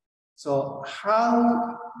 So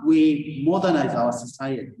how we modernize our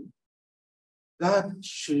society, that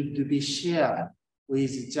should be shared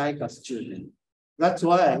with JICA students. That's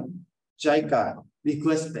why JICA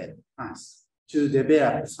requested us to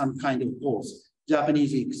develop some kind of course,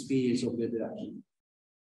 Japanese Experience of Development.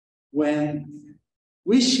 When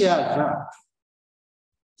we shared that,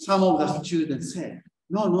 some of the students said,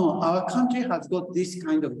 no, our country has got this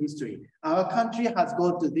kind of history. Our country has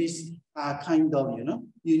got this kind of,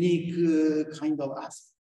 unique kind of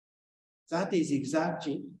aspect. That is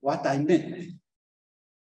exactly what I meant.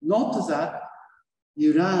 Not that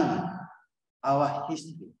you learn our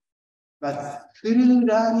history, but through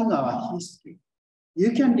learning our history,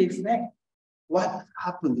 you can reflect what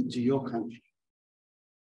happened to your country.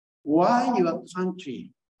 Why your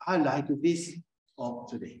country are like this of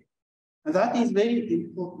today. And that is very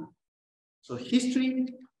important. So history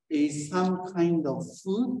is some kind of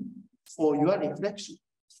food for your reflection.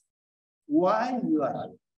 Why you are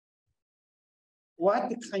here?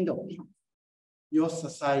 What kind of people your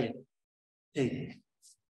society takes.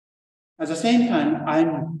 At the same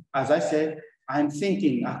time, as I said, I'm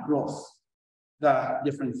thinking across the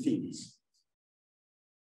different things.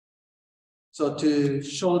 So to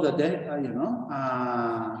show the data,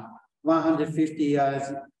 150 years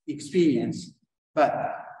experience, but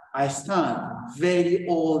I start very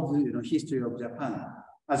old history of Japan.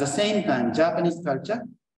 At the same time, Japanese culture,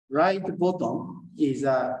 right bottom is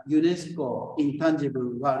a UNESCO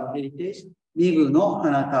Intangible World Heritage, Mibu no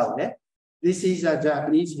Hanataure. This is a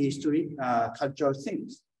Japanese history, cultural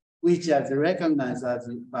things, which is recognized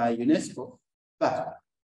by UNESCO. But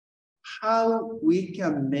how we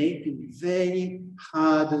can make very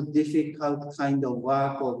hard, difficult kind of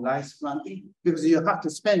work of rice planting, because you have to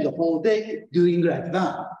spend the whole day doing like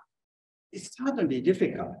that. It's certainly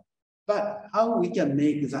difficult, but how we can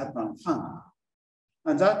make that one fun?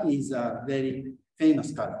 And that is a very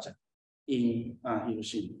famous culture in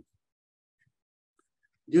Hiroshima.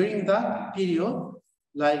 During that period,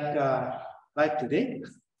 like today,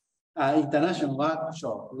 international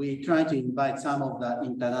workshop, we try to invite some of the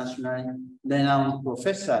international renowned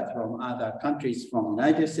professors from other countries, from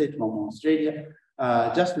United States, from Australia,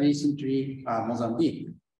 just recently Mozambique,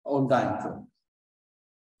 online.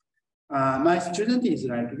 My student is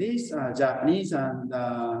like this, Japanese and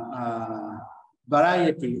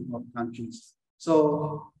variety of countries.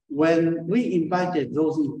 So when we invited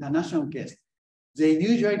those international guests, they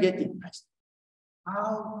usually get impressed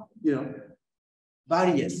how,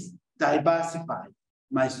 various, diversified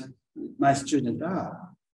my students are.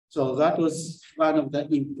 So that was one of the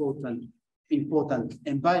important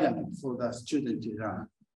environment for the student to learn.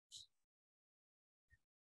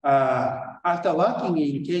 After working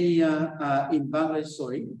in Kenya, in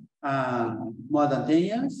Bangladesh, more than 10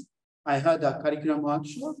 years, I had a curriculum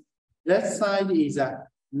workshop. Left side is a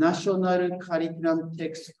National Curriculum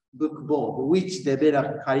Textbook Board, which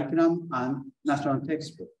developed curriculum and national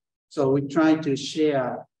textbook. So we try to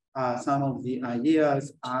share some of the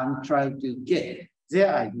ideas and try to get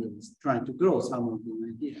their ideas, trying to grow some of the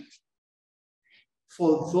ideas.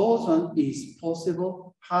 For those one is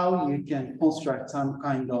possible, how you can construct some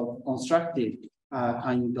kind of constructive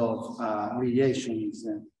relations.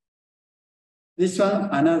 This one,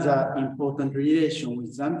 another important relation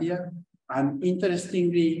with Zambia. And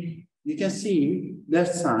interestingly, you can see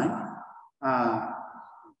left side,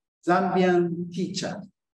 Zambian teacher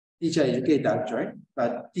educator actually,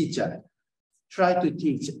 but teacher, try to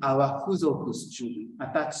teach our Fuzoku student,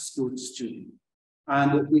 attached school student.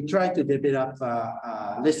 And we try to develop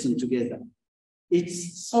a lesson together.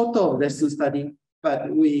 It's sort of lesson study, but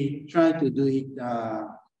we try to do it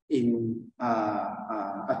in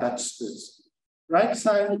attached schools. Right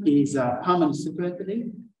side is a permanent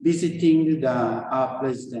secretary visiting our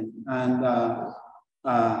president and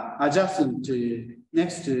adjacent to,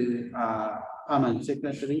 next to permanent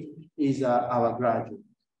secretary is our graduate.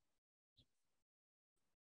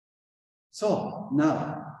 So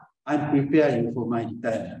now I'm preparing for my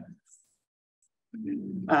retirement.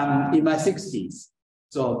 I'm in my 60s,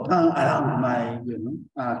 so turn around my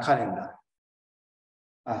calendar.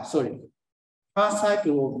 Sorry. First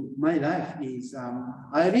cycle of my life is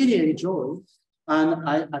I really enjoy and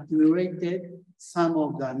I accumulated some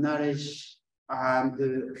of the knowledge and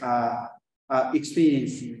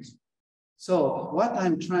experiences. So what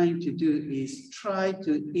I'm trying to do is try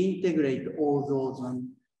to integrate all those and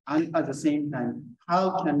at the same time,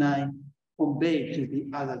 how can I convey to the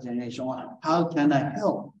other generation? How can I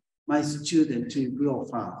help my student to grow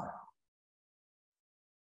further?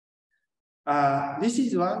 This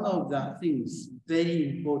is one of the things, very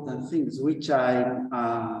important things, which I'm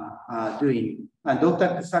doing. And Dr.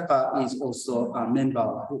 Kusaka is also a member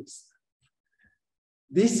of this.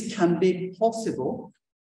 This can be possible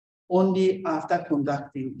only after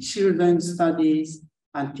conducting children's studies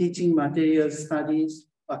and teaching material studies,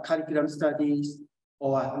 or curriculum studies,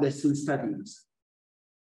 or lesson studies.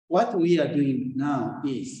 What we are doing now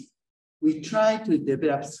is we try to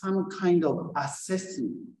develop some kind of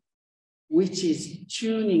assessment which is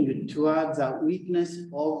tuning towards the weakness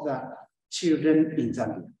of the children in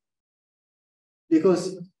Zambia.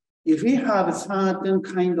 Because if we have a certain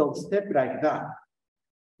kind of step like that,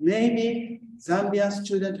 maybe Zambian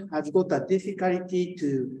student has got a difficulty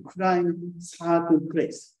to climb certain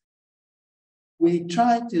place. We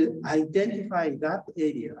try to identify that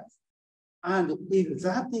area. And if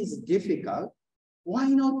that is difficult, why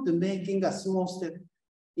not making a small step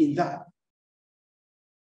in that?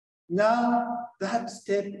 Now, that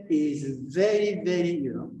step is very, very,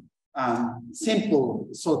 simple,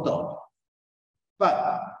 sort of.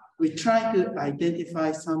 But we try to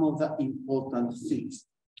identify some of the important things.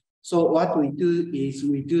 So what we do is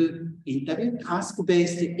we do interview,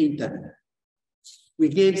 task-based interview. We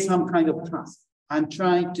gave some kind of task. I'm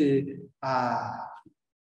trying to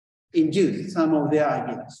induce some of their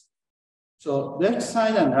ideas. So left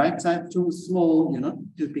side and right side, two small,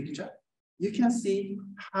 two pictures. You can see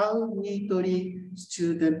how neatly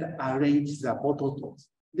students arrange the bottle tops.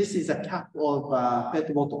 This is a cap of a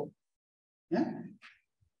PET bottle. Yeah?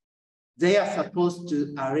 They are supposed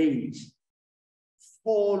to arrange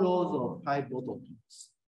 4 rows of 5 bottle tops.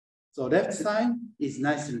 So left side is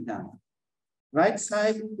nicely done. Right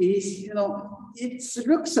side is, it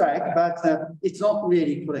looks like, but it's not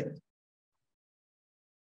really correct.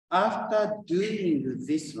 After doing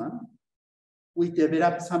this one, we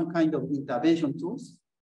develop some kind of intervention tools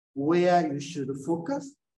where you should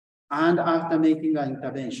focus, and after making an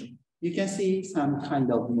intervention, you can see some kind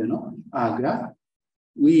of, graph.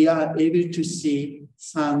 We are able to see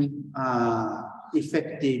some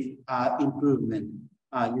effective improvement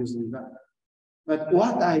using that. But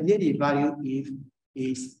what I really value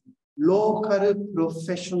is local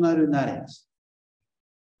professional knowledge,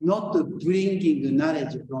 not bringing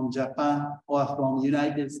knowledge from Japan or from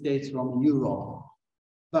United States, from Europe.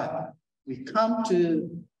 But we come to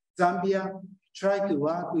Zambia, try to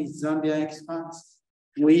work with Zambian experts,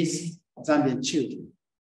 with Zambian children.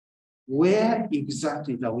 Where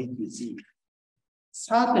exactly the weakness is?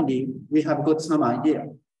 Certainly, we have got some idea,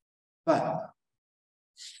 but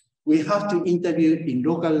we have to interview in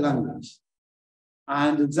local language.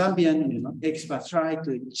 And Zambian experts try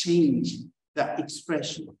to change the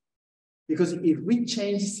expression. Because if we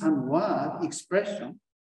change some word expression,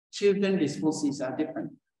 children responses are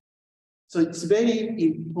different. So it's very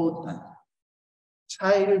important.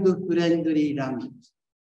 Child-friendly language.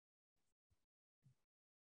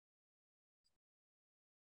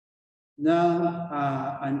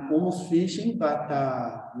 Now, I'm almost finishing, but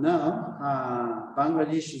now,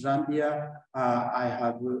 Bangladesh, Zambia, I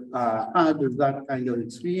have had that kind of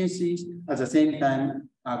experiences. At the same time,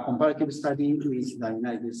 comparative study with the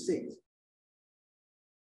United States.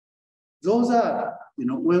 Those are,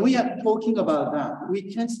 when we are talking about that,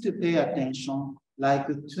 we tend to pay attention like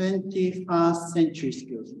 21st century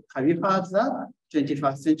skills. Have you heard that?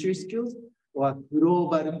 21st century skills or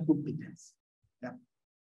global competence? Yeah.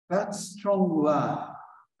 That strong word,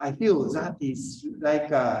 I feel that is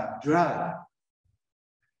like a drug.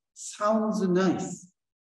 Sounds nice,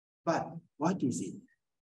 but what is it?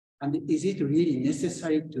 And is it really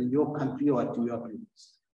necessary to your country or to your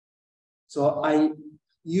groups? So I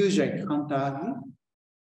usually counter-argue,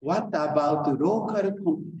 what about local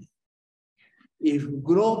competence? If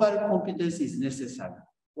global competence is necessary,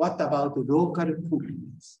 what about local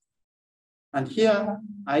competence? And here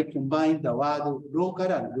I combine the word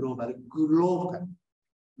local and global,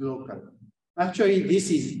 local. Actually,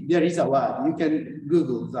 there is a word, you can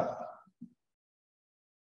Google that.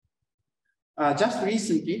 Just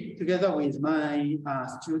recently, together with my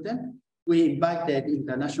student, we invited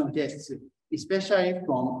international guests, especially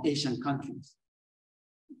from Asian countries.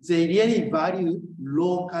 They really value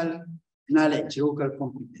local knowledge, local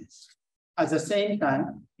competence. At the same time,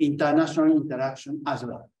 international interaction as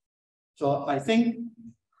well. So I think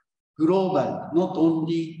global, not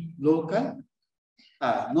only local,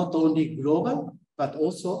 not only global, but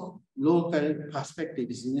also local perspective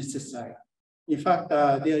is necessary. In fact,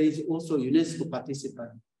 there is also UNESCO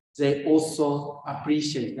participant. They also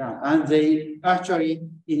appreciate that, and they actually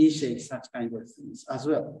initiate such kind of things as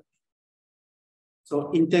well.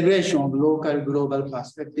 So integration of local global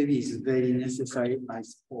perspective is very necessary, I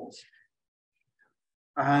suppose.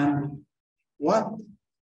 And what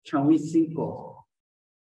can we think of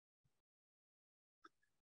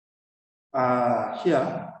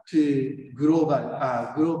here to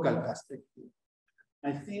global perspective?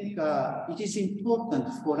 I think it is important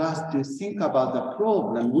for us to think about the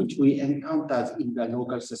problem which we encounter in the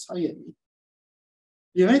local society.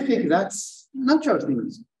 You may think that's natural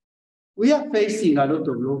things. We are facing a lot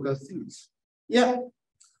of local things. Yeah,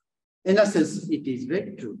 in a sense, it is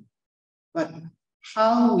very true. But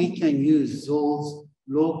how we can use those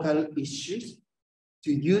local issues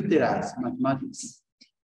to utilize mathematics,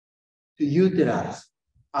 to utilize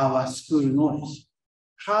our school knowledge,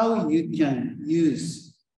 how you can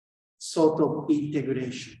use sort of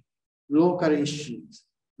integration, local issues,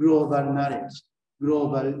 global knowledge,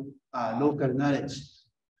 global local knowledge.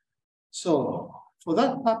 So for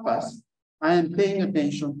that purpose, I am paying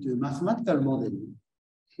attention to mathematical modeling,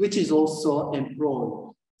 which is also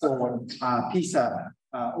employed for PISA,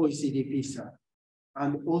 OECD PISA,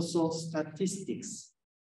 and also statistics,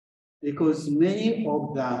 because many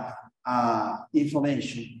of the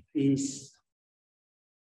information is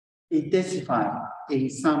intensified in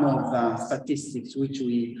some of the statistics which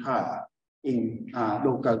we have in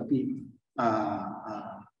local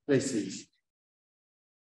places.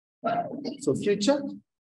 So future,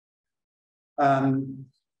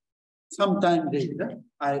 sometime later,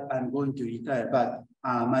 I'm going to retire, but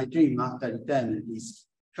my dream after retirement is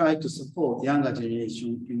try to support younger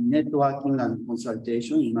generation in networking and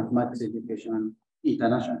consultation in mathematics education and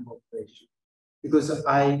international cooperation. Because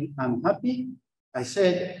I am happy, I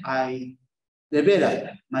said I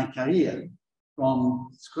developed my career from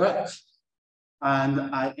scratch and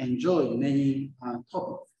I enjoyed many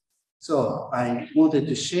topics. So I wanted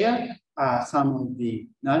to share some of the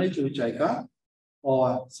knowledge which I got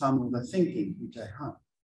or some of the thinking which I have.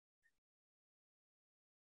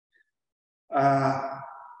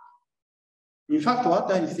 In fact,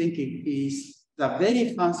 what I'm thinking is the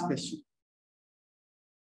very first question.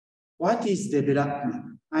 What is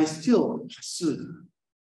development? I still pursue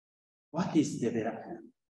what is development?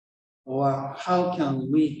 Or how can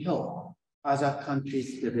we help other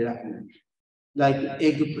countries' development? Like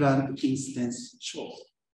eggplant instance shows.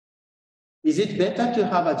 Is it better to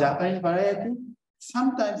have a Japanese variety?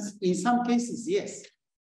 Sometimes, in some cases, yes.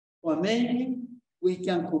 Or maybe we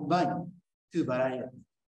can combine two varieties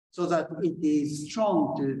so that it is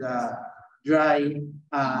strong to the dry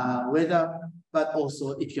weather, but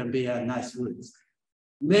also it can bear nice woods.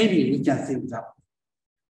 Maybe we can think that.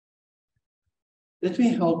 Let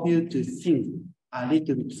me help you to think a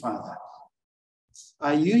little bit further.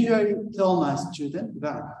 I usually tell my students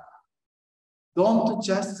that don't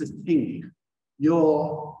just think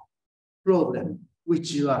your problem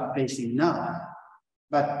which you are facing now,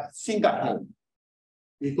 but think ahead.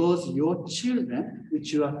 Because your children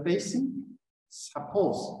which you are facing,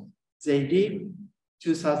 suppose they live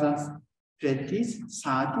 2020s, 30s,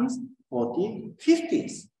 40s,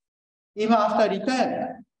 50s, even after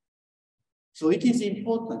retirement. So it is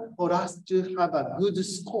important for us to have a good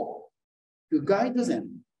scope to guide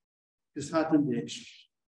them to certain direction.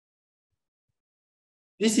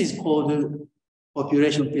 This is called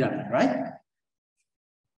population pyramid, right?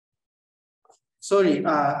 Sorry,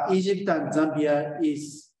 Egypt and Zambia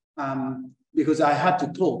is, because I had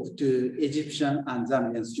to talk to Egyptian and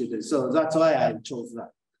Zambian students. So that's why I chose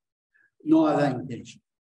that. No other intention.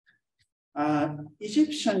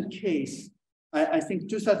 Egyptian case, I think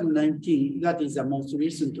 2019, that is the most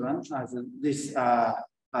recent one as this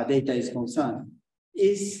data is concerned,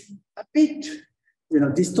 is a bit,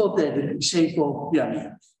 distorted shape of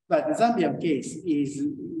pyramid. But the Zambian case is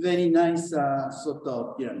very nice sort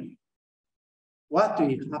of pyramid. What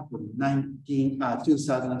will happen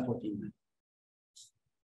 2014?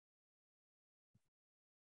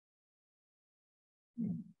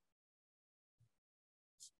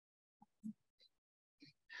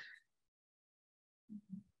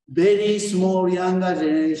 Very small younger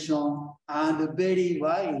generation and very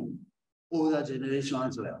wide older generation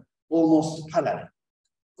as well, almost parallel.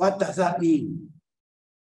 What does that mean?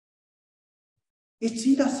 It's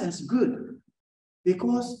in a sense good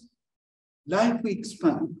because life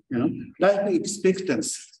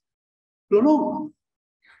expectancy prolonged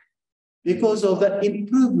because of the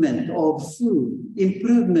improvement of food,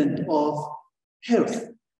 improvement of health.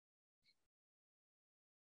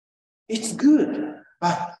 It's good,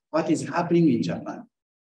 but what is happening in Japan?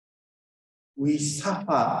 We suffer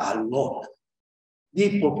a lot.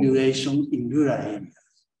 Depopulation in rural areas.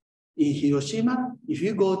 In Hiroshima, if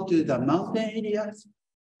you go to the mountain areas,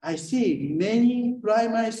 I see many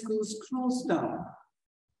primary schools closed down.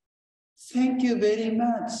 Thank you very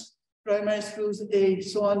much. Primary schools age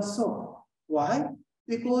so and so. Why?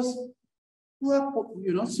 Because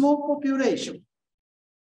small population.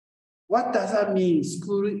 What does that mean?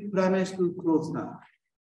 Primary school closed down.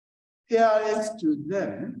 Parents to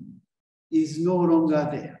them is no longer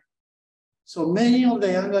there. So many of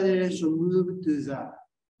the younger generation move to the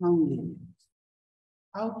family.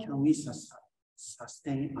 How can we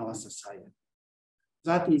sustain our society?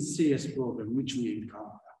 That is a serious problem which we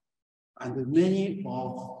encounter. And many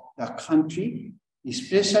of the countries,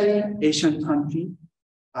 especially Asian countries,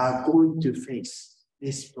 are going to face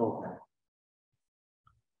this problem.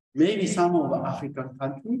 Maybe some of the African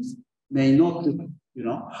countries may not,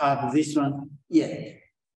 have this one yet.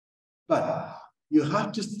 But you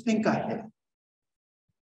have to think ahead.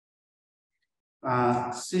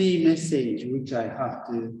 3 messages which I have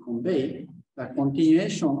to convey: the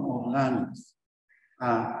continuation of learning,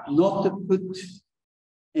 not to put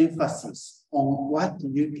emphasis on what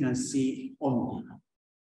you can see only.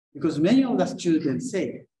 Because many of the students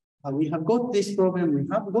say, we have got this problem, we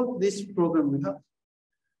have got this problem, we have.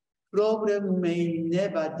 Problem may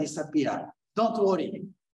never disappear. Don't worry.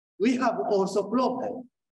 We have also problem.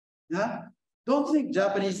 Yeah? Don't think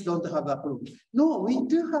Japanese don't have a problem. No, we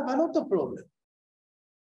do have a lot of problems.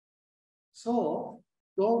 So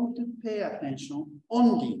don't pay attention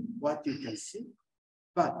only what you can see,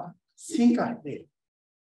 but think ahead.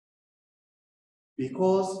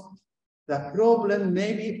 Because the problem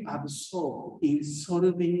may be absorbed in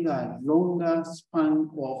solving a longer span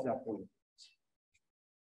of the problem.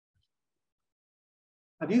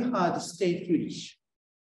 Have you heard stay foolish?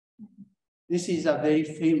 This is a very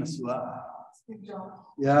famous word. Steve Jobs.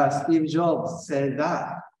 Yeah, Steve Jobs said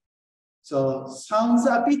that. So sounds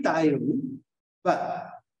a bit ironic, but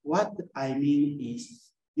what I mean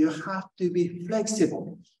is you have to be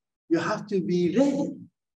flexible. You have to be ready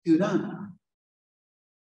to learn.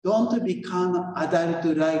 Don't become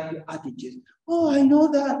adult-like attitude. Oh, I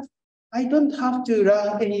know that. I don't have to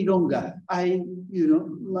learn any longer. I'm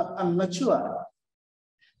mature.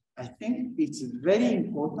 I think it's very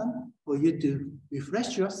important for you to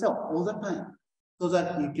refresh yourself all the time so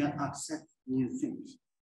that you can accept new things.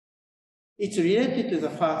 It's related to the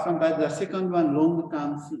first one, but the second one,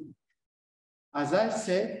 long-term thing. As I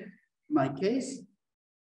said, my case,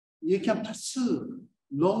 you can pursue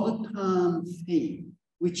long-term thing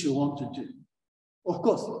which you want to do. Of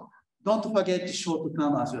course, don't forget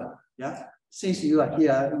short-term as well. Yeah, since you are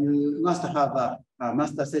here, you must have a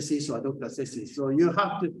master thesis or doctor thesis, so you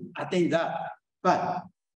have to attain that. But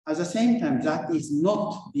at the same time, that is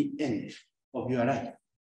not the end of your life.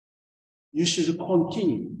 You should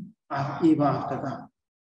continue even after that.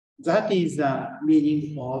 That is the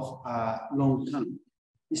meaning of long term.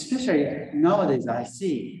 Especially nowadays, I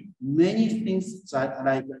see many things that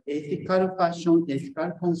like ethical fashion,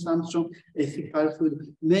 ethical consumption, ethical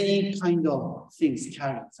food, many kind of things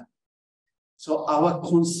carry that. So our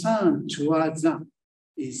concern towards that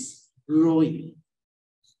is growing.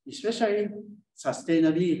 Especially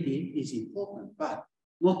sustainability is important, but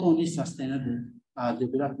not only sustainable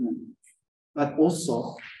development, but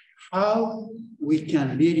also how we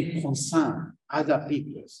can really concern other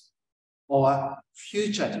people's or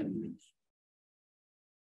future generations.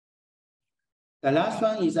 The last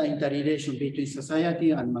one is the interrelation between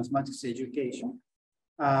society and mathematics education.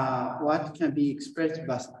 What can be expressed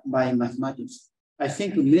by mathematics? I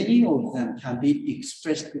think many of them can be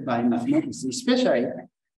expressed by mathematics, especially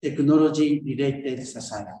technology-related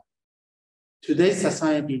society. Today's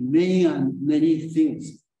society, many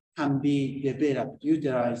things can be developed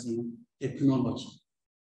utilizing technology.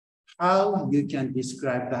 How you can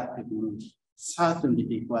describe that technology certainly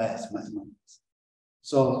requires mathematics.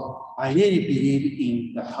 So I really believe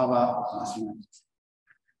in the power of mathematics.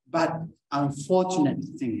 But unfortunate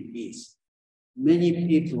thing is, many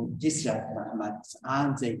people dislike mathematics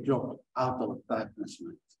and they drop out of that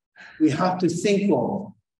mathematics. We have to think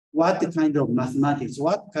of what kind of mathematics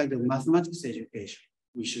education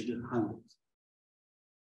we should handle.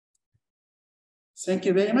 Thank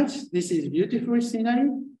you very much. This is beautiful scenery.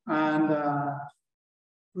 and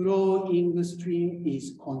flowing stream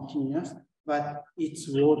is continuous, but its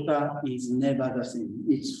water is never the same.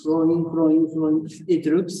 It's flowing, flowing, flowing. It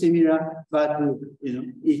looks similar, but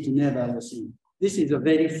it's never the same. This is a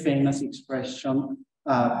very famous expression,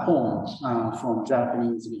 poem from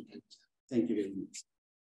Japanese literature. Thank you very much.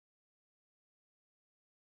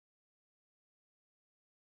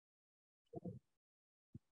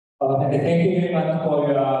 Thank you very much for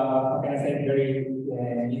your, very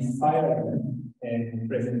inspiring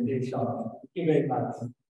presentation. Thank you very much.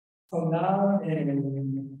 So now,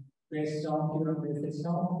 question, Q&A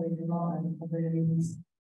session,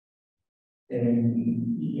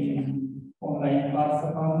 online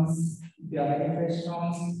participants, if you have any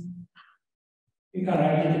questions, you can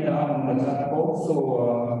write it down on the chat box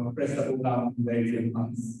or press the button to raise your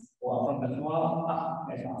hands. Or from the floor,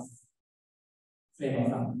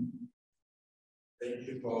 Thank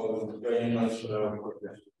you for joining us for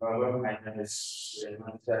this program. My name is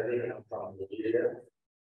Mabat卓也. I'm from Nigeria.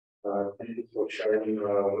 Thank you for sharing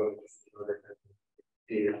your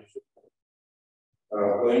experience.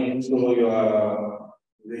 Going through your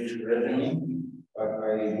rich resume, I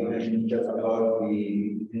want to just about the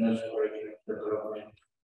business curriculum development.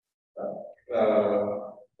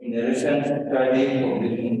 In a recent study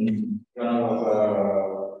published in Journal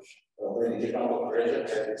of Educational Cooperation,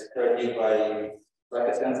 study by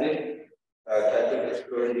Professor Takuya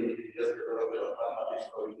exploring the development of mathematics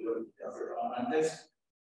curriculum in African countries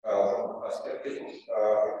from the perspective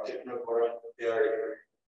of technical theory.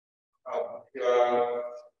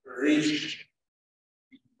 Rich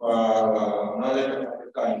knowledge of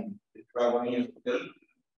African traveling skill.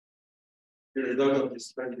 The result of this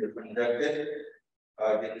study was conducted.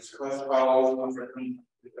 They discussed how African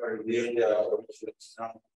people reveal their professions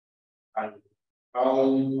and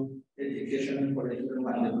how education, political,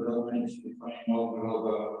 and development is becoming more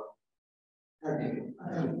global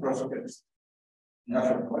prospects in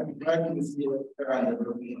Africa. I'm glad to see Africa and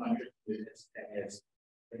developing countries in the next 10 years.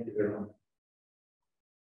 Thank you very much.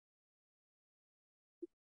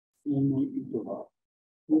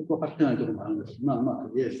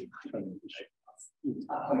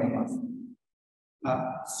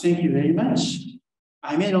 Thank you very much.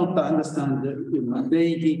 I may not understand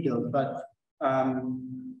very detailed, but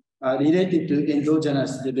related to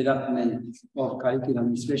endogenous development of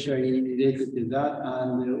curriculum, especially related to that,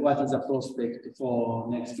 and what is the prospect for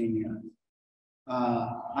next 10 years.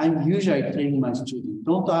 I'm usually telling my students,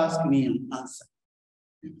 don't ask me an answer.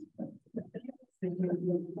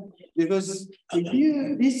 Because if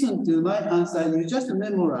you listen to my answer, you just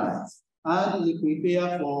memorize and you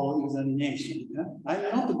prepare for examination. Yeah? I'm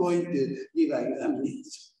not going to give an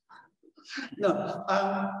examination. No,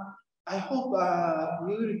 I hope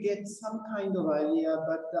you will get some kind of idea,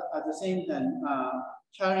 but at the same time,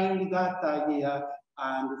 carrying that idea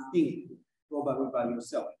and think probably by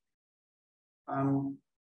yourself.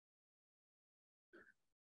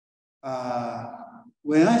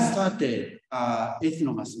 When I started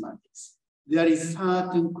ethnomathematics, there is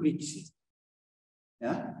certain criticism.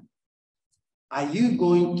 Yeah? Are you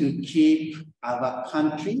going to keep our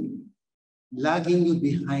country lagging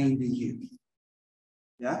behind you?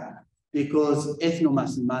 Yeah? Because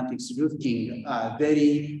ethnomathematics looking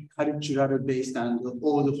very cultural based and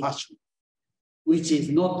old fashioned, which is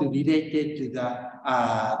not related to the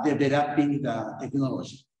developing the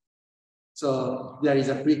technology. So there is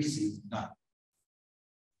a criticism now.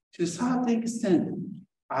 To a certain extent,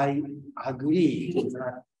 I agree with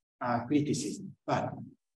that criticism. But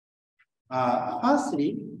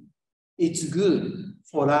firstly, it's good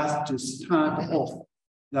for us to start off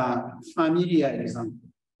the familiar example,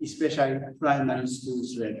 especially primary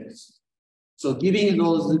schools levels. So giving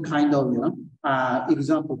those kind of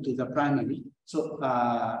example to the primary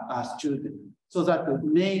student, so that would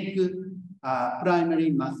make primary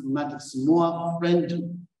mathematics more friendly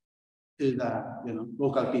to the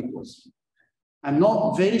local peoples. I'm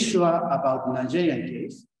not very sure about the Nigerian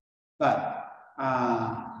case, but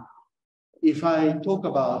if I talk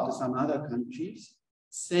about some other countries,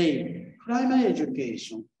 say primary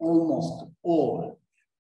education, almost all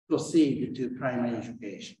proceed to primary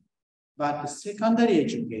education. But secondary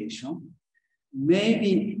education,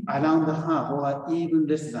 maybe around half or even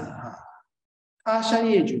less than half.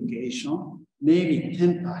 Tertiary education, maybe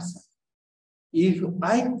 10%. If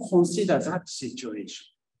I consider that situation,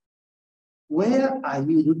 where are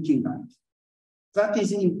you looking at? That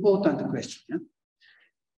is an important question. Yeah?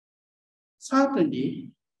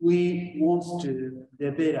 Certainly, we want to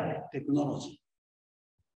develop technology.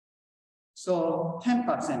 So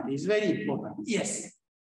 10% is very important. Yes,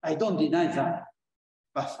 I don't deny that.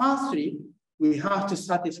 But firstly, we have to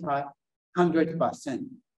satisfy 100%.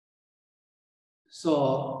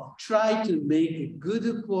 So try to make good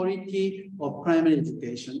quality of primary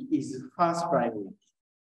education is the first priority,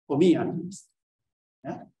 for me at least.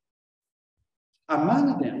 Yeah?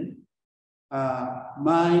 Among them,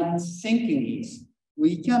 my thinking is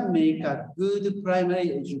we can make a good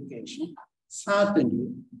primary education. Certainly,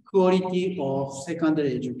 quality of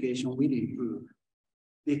secondary education will improve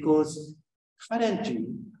because currently,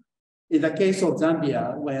 in the case of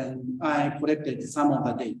Zambia, when I collected some of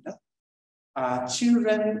the data,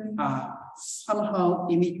 children are somehow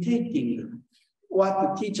imitating what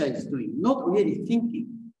the teacher is doing, not really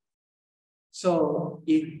thinking. So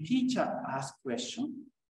if teacher asks question,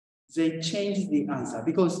 they change the answer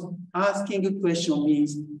because asking a question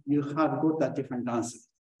means you have got a different answer.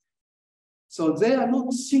 So they are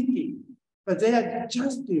not thinking, but they are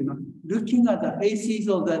just looking at the faces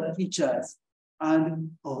of the teachers.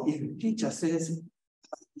 And if the teacher says,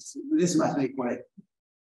 this must be correct.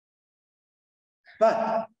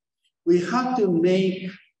 But we have to make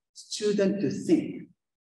students to think.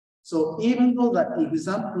 So even though the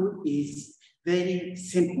example is very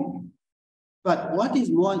simple, but what is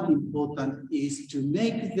more important is to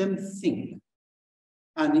make them think.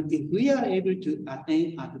 And if we are able to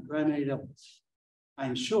attain at the primary level,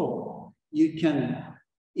 I'm sure you can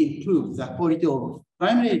improve the quality of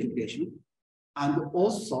primary education and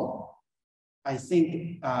also, I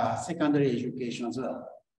think, secondary education as well.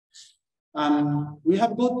 We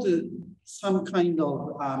have got some kind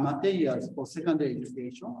of materials for secondary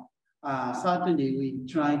education. Certainly, we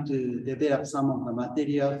try to develop some of the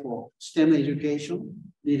material for STEM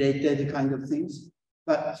education, related kind of things.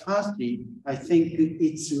 But firstly, I think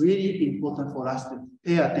it's really important for us to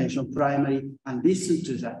pay attention primary and listen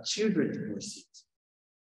to the children's voices.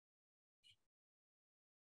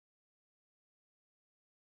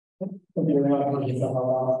 Thank you very much, Professor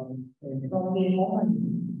Baba. From the moment,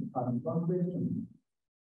 one question.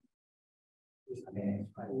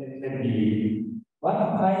 What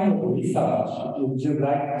kind of research would you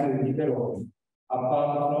like to develop apart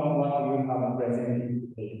from what you have presented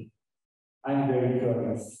today? I'm very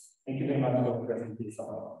curious. Thank you very much for presenting this research.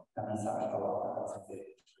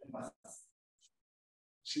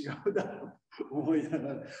 違うだろう思いなが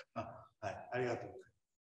ら。はい、ありがとう。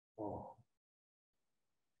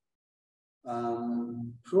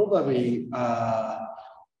Probably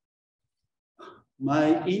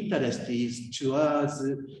my interest is towards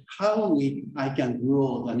how I can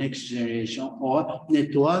grow the next generation or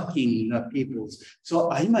networking the people.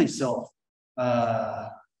 So I myself,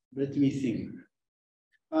 let me think.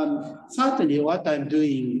 Certainly what I'm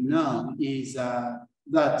doing now is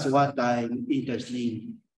that's what I'm interested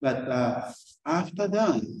in. But after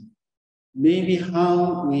that, maybe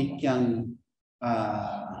how we can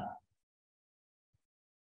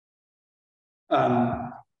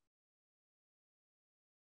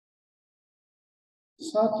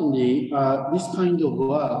certainly, this kind of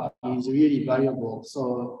work is really valuable.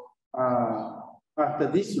 So after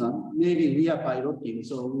this one, maybe we are piloting,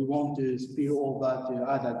 so we want to spill over to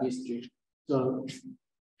other districts. So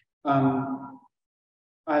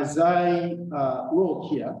as I wrote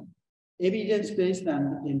here, evidence-based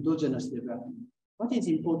and endogenous development. What is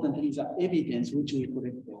important is the evidence which we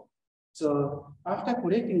collected. So after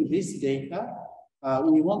collecting this data,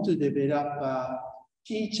 we want to develop a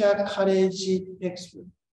teacher courage textbook.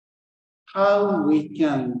 How we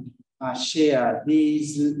can share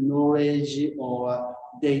these knowledge or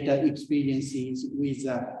data experiences with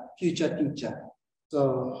a future teacher.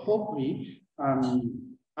 So hopefully,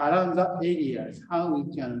 around that areas, how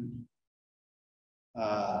we can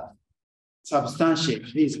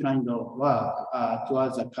substantiate this kind of work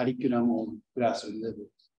towards the curriculum of classroom level.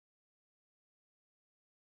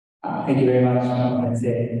 Thank you very much,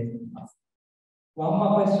 Sensei. One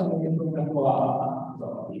more question from the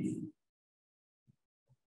floor, please.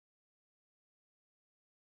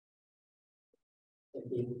 Thank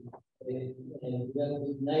you.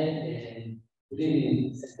 Good night and good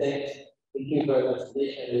evening. Thank you for your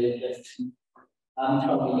presentation. Really interesting. I'm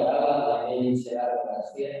from Nicaragua. My name is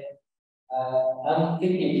Garcia. I'm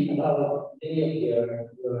thinking about many of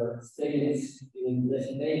your statements in the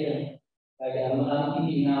presentation. Like I'm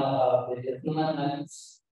thinking now about the mathematics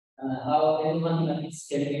and how mathematics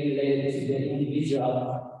can be related to the individual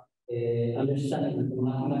understanding of the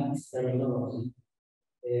mathematics terminology.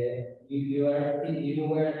 You were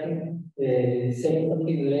saying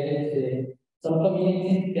something related to some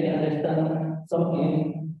communities can understand something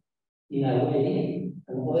in a way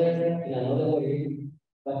and others in another way,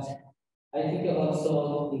 but I think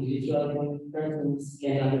also individual persons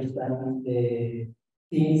can understand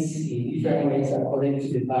things in different ways according to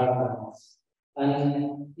the paradigms.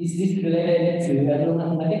 And is this related to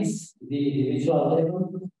mathematics, the individual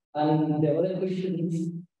level? And the other question is,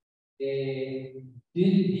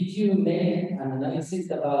 did you make an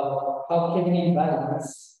analysis about how can we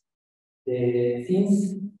balance the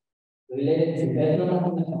things related to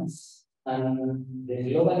mathematics and the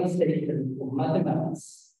globalization of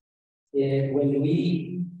mathematics when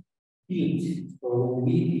we build or when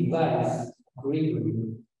we devise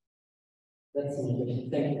curriculum? That's my question.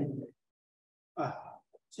 Thank you.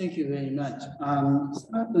 Thank you very much.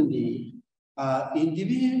 Certainly,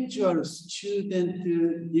 individual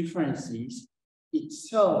student differences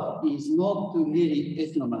itself is not really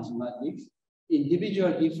ethnomathematics.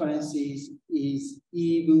 Individual differences is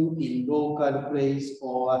even in local place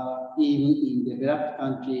or even in developed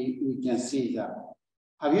country, we can see that.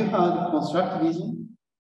 Have you heard constructivism?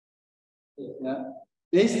 Yeah.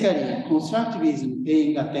 Basically, constructivism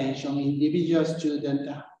paying attention, individual student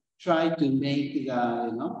try to make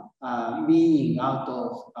the meaning out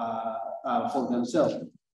of for themselves.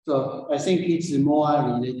 So I think it's more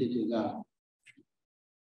related to that.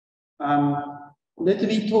 Let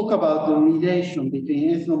me talk about the relation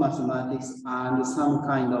between ethnomathematics and some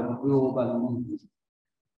kind of global movement.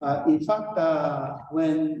 In fact,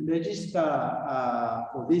 when register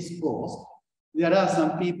for this course, there are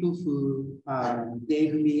some people who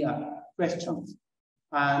gave me questions.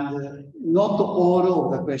 And not all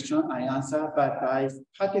of the questions I answer, but I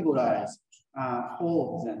categorize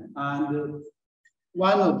 4 of them. And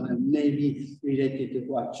one of them may be related to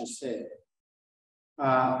what you said.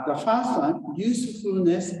 The first one,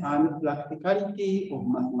 usefulness and practicality of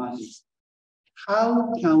mathematics.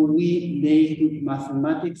 How can we make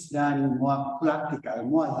mathematics learning more practical,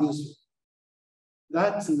 more useful?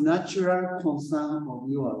 That's a natural concern of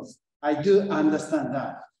yours. I do understand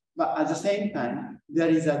that. But at the same time, there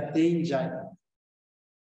is a danger.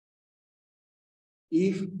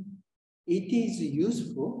 If it is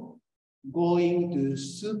useful, going to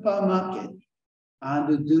supermarket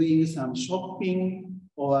and doing some shopping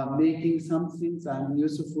or making something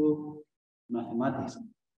useful mathematics,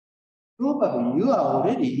 probably you are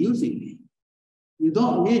already using it. You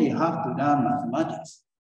don't really have to learn mathematics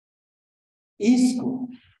in school.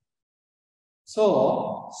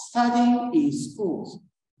 So studying in schools,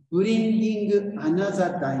 bringing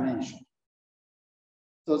another dimension.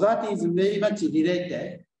 So that is very much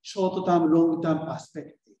related, short-term, long-term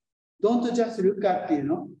perspective. Don't just look at,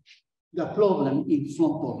 the problem in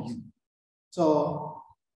front of you. So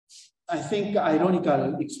I think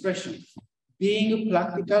ironical expression, being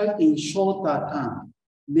practical in shorter term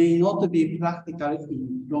may not be practical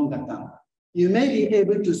in longer term. You may be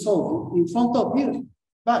able to solve in front of you,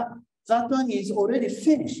 but that one is already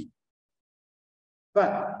finished.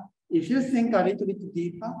 But if you think a little bit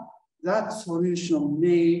deeper, that solution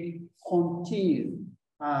may continue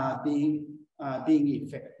being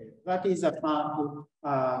effective. That is a part of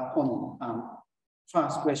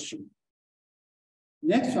first question.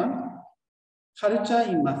 Next one, culture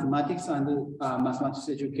in mathematics and mathematics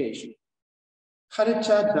education.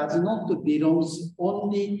 Culture does not belong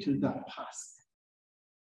only to the past.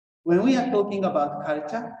 When we are talking about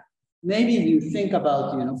culture, maybe you think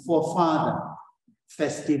about, forefather,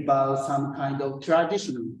 festival, some kind of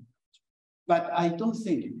traditional. But I don't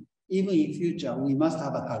think, even in future, we must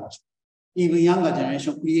have a culture. Even younger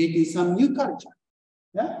generation creating some new culture.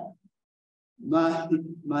 Yeah?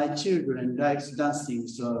 My children likes dancing,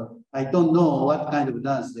 so I don't know what kind of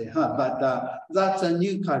dance they have, but that's a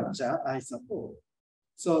new culture, I suppose.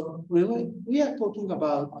 So when we are talking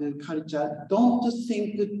about the culture, don't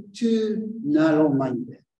think too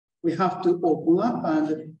narrow-minded. We have to open up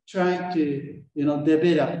and try to,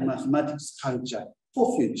 develop mathematics culture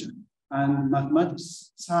for future. And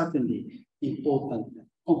mathematics certainly important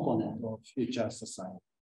component of future society.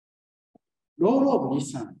 Role of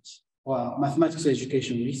research or mathematics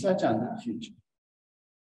education research and the future.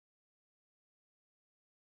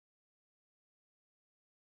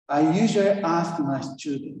 I usually ask my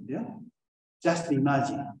students, just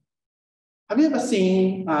imagine. Have you ever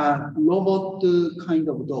seen a robot kind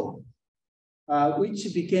of doll,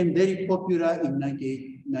 which became very popular in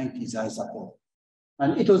 1990s, I suppose.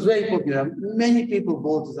 And it was very popular. Many people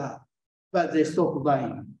bought that, but they stopped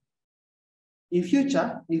buying. In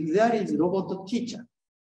future, if there is a robot teacher,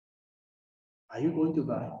 are you going to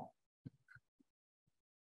buy?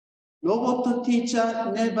 Robot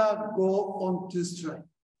teacher never go on to strike.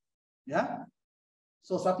 Yeah?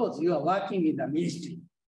 So suppose you are working in the ministry.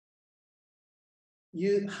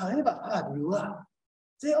 You, however hard you are,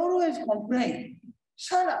 they always complain.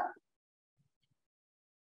 Shut up.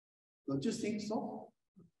 Don't you think so?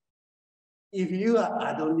 if you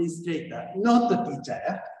are administrator, not the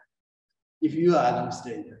teacher, if you are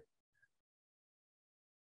administrator.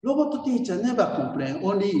 Robot teacher never complain,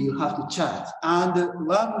 only you have to charge. And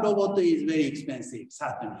one robot is very expensive,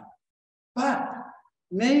 certainly. But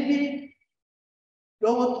maybe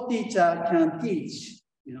robot teacher can teach,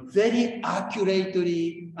 very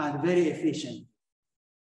accurately and very efficient.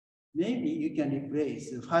 Maybe you can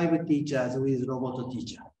replace 5 teachers with robot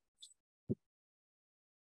teacher.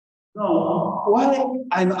 No, why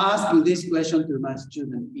I'm asking this question to my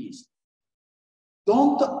student is,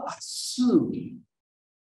 don't assume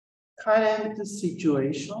current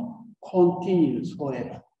situation continues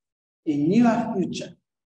forever. In near future,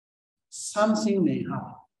 something may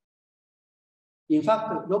happen. In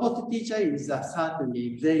fact, robot teacher is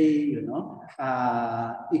certainly very,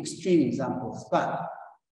 extreme examples, but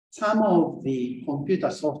some of the computer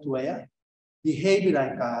software behave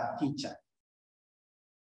like a teacher.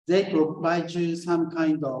 They provide you some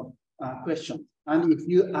kind of question. And if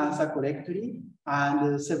you answer correctly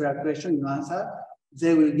and several questions you answer,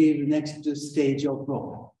 they will give next stage of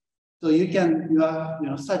problem. So you can,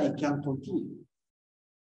 your study can continue.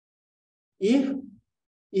 If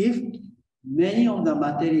many of the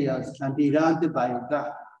materials can be learned by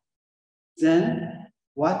that, then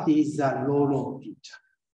what is the role of teacher?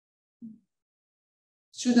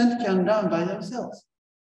 Students can learn by themselves.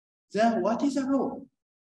 Then what is the role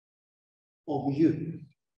of you?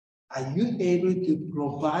 Are you able to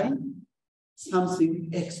provide something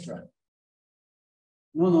extra?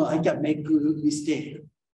 No, I can make a mistake.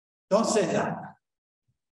 Don't say that.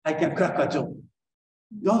 I can crack a joke.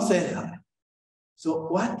 Don't say that. So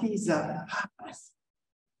what is the purpose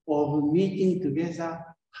of meeting together,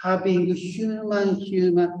 having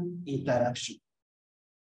human-human interaction?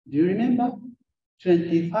 Do you remember?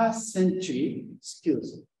 21st century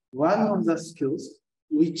skills. One of the skills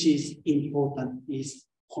which is important is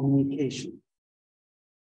communication.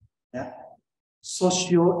 Yeah.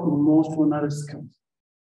 Socio-emotional skills.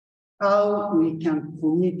 How we can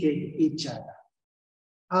communicate each other.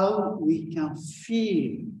 How we can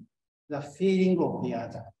feel the feeling of the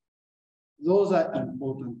other. Those are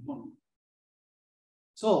important points.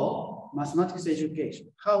 So, mathematics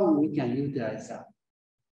education, how we can utilize that.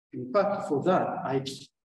 In fact, for that, I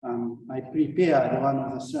prepared one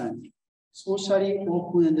of the slides. Socially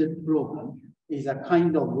open-ended program is a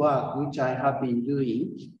kind of work which I have been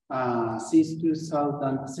doing since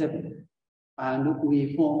 2007. And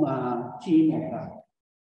we form a team of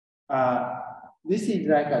that. This is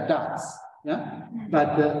like a darts, yeah?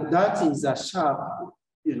 But that is a sharp,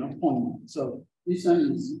 point. So this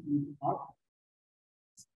one is hard.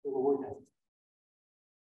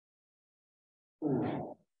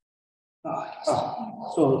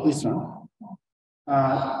 So this one,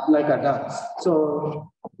 like a dart.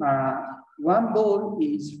 So one ball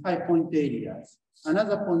is 5-point areas.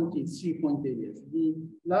 Another point is 3-point areas. The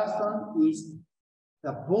last one is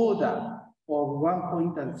the border of 1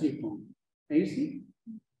 point and 3 point. Can you see?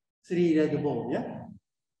 3 red ball, yeah?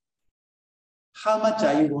 How much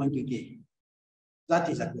are you going to get? That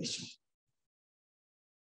is a question.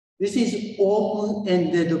 This is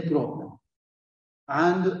open-ended problem.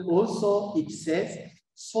 And also it says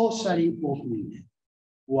socially open-ended.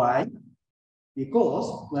 Why?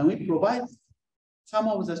 Because when we provide, some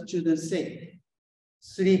of the students say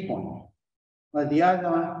 3 point, but the other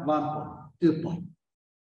one 1 point, 2 point.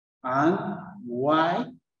 And why?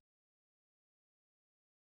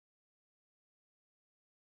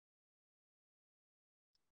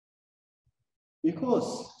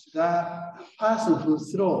 Because the person who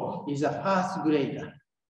throws is a first grader.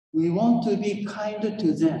 We want to be kind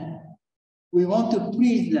to them. We want to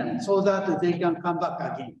please them so that they can come back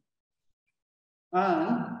again.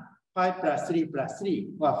 And 5 plus 3 plus 3,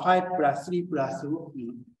 or 5 plus 3 plus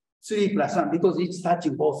 3 plus 1, because it's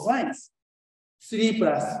touching both sides. 5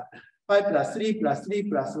 plus 3 plus 3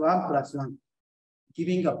 plus 1 plus 1,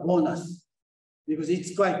 giving a bonus, because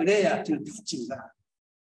it's quite rare to touching that.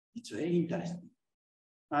 It's very interesting.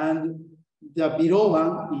 And the below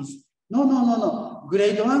one is, no,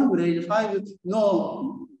 grade 1, grade 5,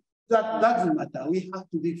 no, that doesn't matter. We have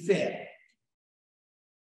to be fair.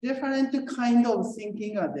 Different kind of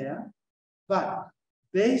thinking are there, but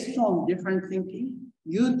based on different thinking,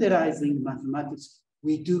 utilizing mathematics,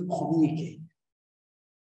 we do communicate.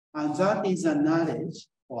 And that is a knowledge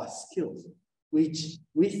or skills which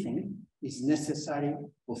we think is necessary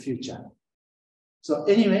for future. So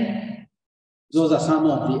anyway, those are some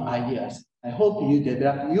of the ideas. I hope you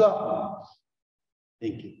develop your own.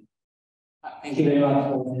 Thank you. Thank you very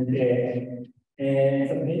much, Sensei.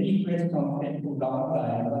 So many questions tend to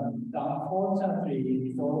downline, but unfortunately,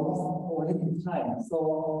 it's almost already time.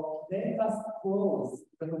 So let us close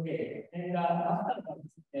the topic. And after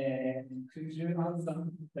that, could you answer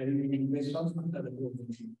the remaining questions after the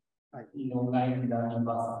closing? In online learning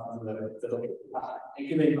versus the topic. Thank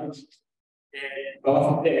you very much.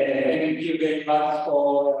 Thank you very much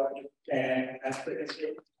for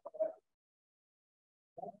presentation.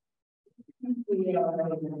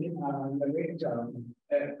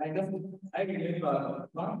 I remember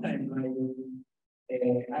one time I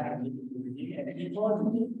had a meeting with him and he told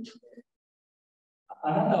me, あ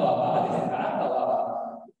なたはバカですね。あなた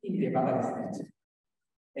は意味でバカですね。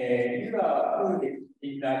You are foolish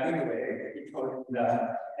in a good way. He told me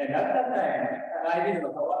that. And at that time, I didn't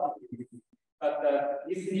know what it is. But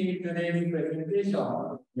listening to today's presentation,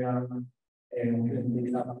 yeah,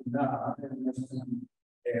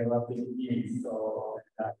 what it is. So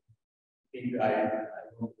I think I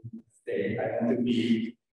want to stay. I want to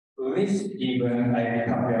be foolish, even I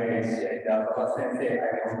become very rich. And Baba Sensei, I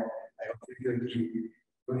want to be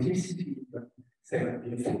foolish, even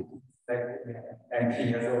 17, 19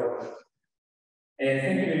 years old.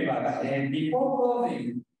 Thank you very much. And before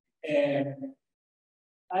closing,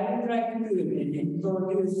 I would like to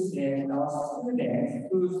introduce our students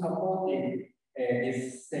who supported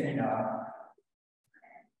this seminar.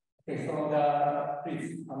 Okay, so please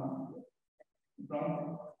come from.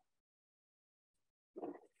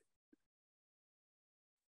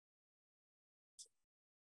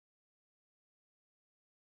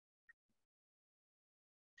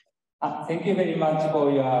 Thank you very much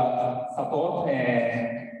for your support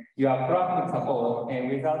and your proactive support. And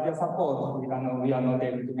without your support, we are not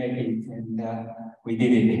able to make it. And we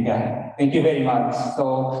did it. Yeah. Thank you very much.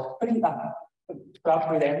 So please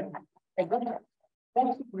clap with them. And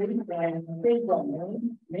that's really based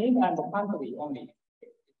on name and the country only.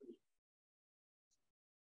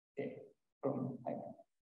 Okay.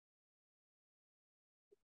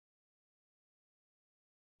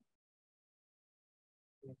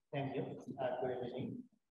 Thank you. Good evening.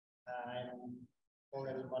 I'm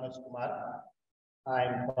Colonel Manoj Kumar.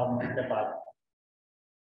 I'm from Nepal.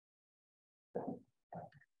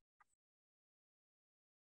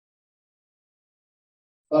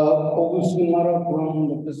 August Kumar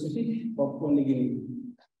from the city of Pondigiri.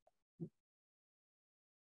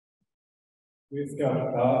 Please come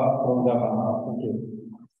from Japan. Thank you.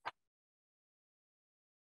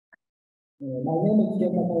 My name is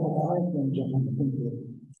JICA Bangladesh from Japan. Thank you.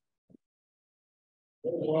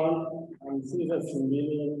 Everyone, I'm Caesar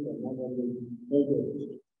Sindini from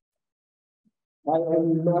Netherlands. I am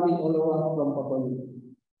Mari Olawa from Papua New Guinea.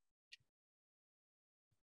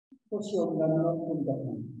 From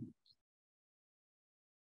Japan.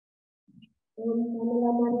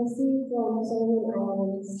 Pamela Manasi from Solomon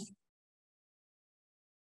Islands.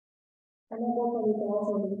 Another Palita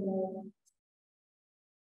from Nepal.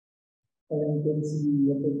 I am Kensi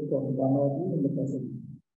Yapet from Bangladesh in the Pacific.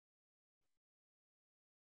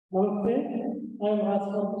 Namaste, I am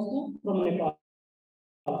Asma from Nepal.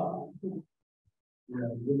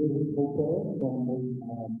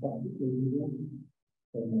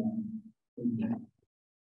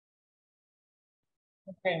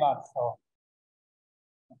 Okay, Mark. So,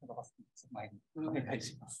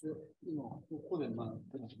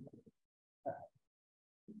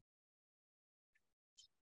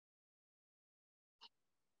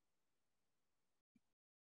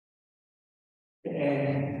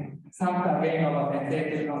 thanks again, our sensei,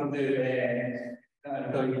 to come to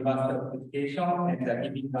University of Education and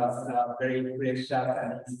giving us a very precious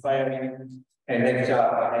and inspiring lecture.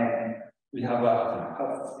 And we have a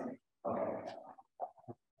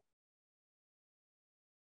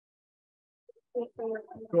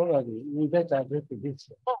Probably, we get a bit of this.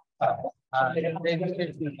 Thank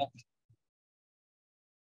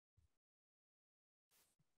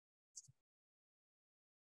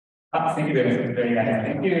you very much. Very nice.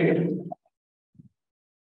 Thank you.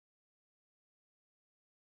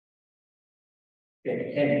 Okay,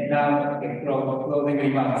 and now closing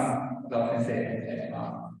remarks. Dr. Sensei.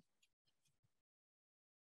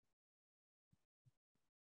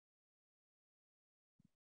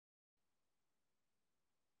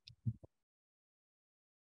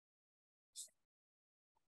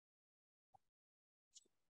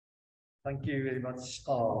 Thank you very much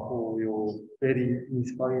for your very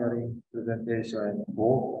inspiring presentation and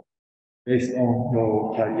talk based on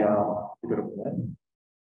your career development.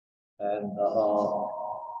 And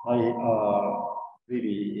I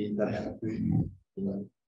really interested in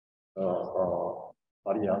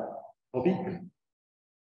career topic.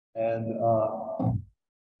 And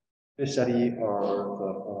especially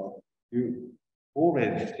you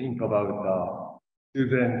always think about the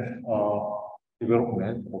student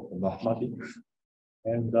development of the mathematics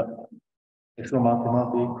and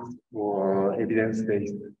mathematics or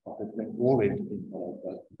evidence-based assessment, always think about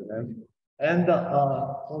that student. And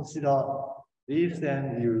consider this,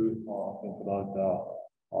 and you think about the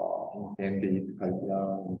intended criteria,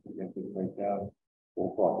 implemented criteria, so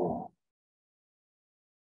forth.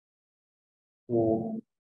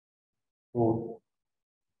 So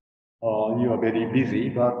you are very busy,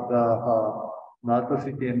 but Nato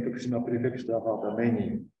City and Tokushima Prefecture have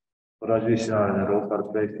many traditional and local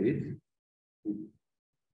places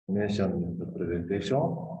mentioned in the presentation.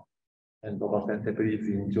 And Baba-sensei, please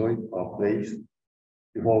enjoy our place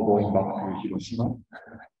before going back to Hiroshima.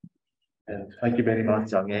 And thank you very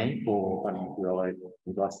much again for coming to our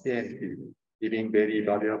university and giving very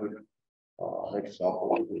valuable lecture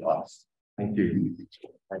for us. Thank you.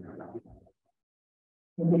 Thank you.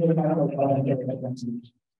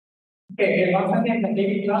 Okay, once again, I give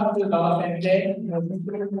it back to Baba-sensei.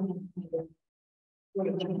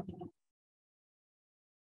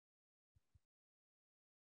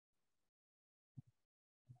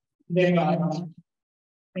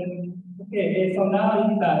 Okay, so now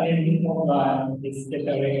it's the ending of this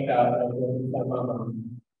special lecture of Professor Baba.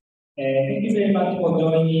 Thank you very much for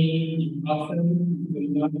joining in person,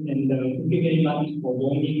 and thank you very much for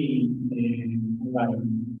joining in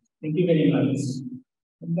online. Thank you very much.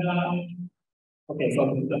 And, okay, so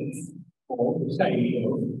that's all.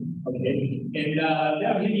 Okay, and there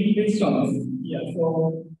are many questions. Yeah, so.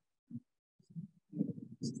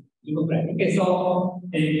 Okay, so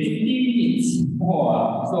 15 minutes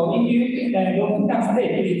more. So if you can stay,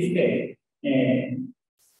 please stay.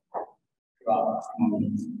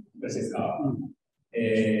 This is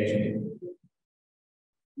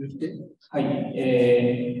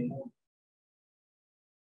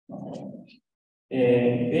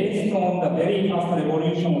based on the very fast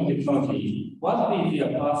revolution of technology, what is your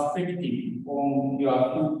perspective on your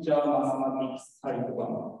future mathematics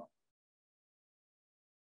curriculum?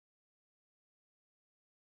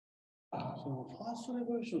 So first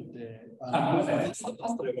revolution,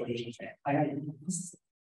 first revolution.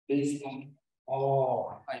 Based on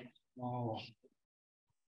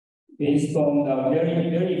based on the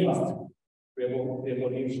very fast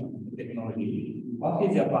revolution of technology, what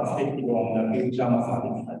is your perspective on the future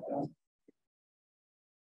mathematics?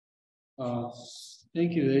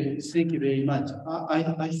 Thank you very much.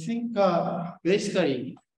 I think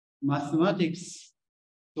basically mathematics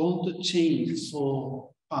don't change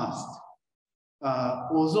so fast.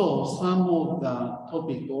 Although some of the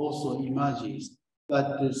topic also emerges,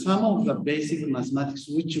 but some of the basic mathematics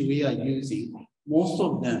which we are using, most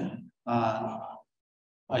of them are,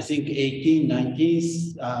 I think, 18th,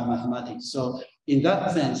 19th mathematics. So in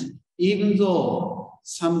that sense, even though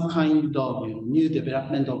some kind of new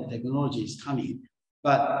development of technology is coming,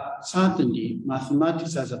 but certainly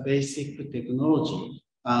mathematics as a basic technology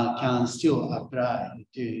can still apply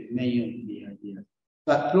to many of the ideas.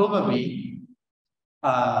 But probably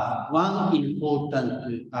one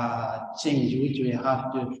important change which we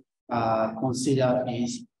have to consider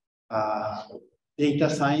is data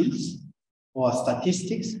science or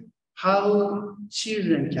statistics, how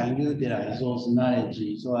children can utilize those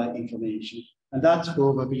knowledges or information. And that's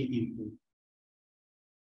probably important.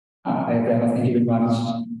 Thank you very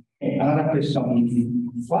much. Another question is,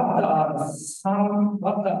 what are some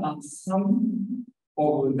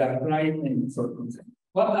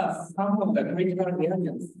of the critical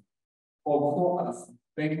areas of focus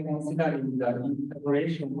when considering the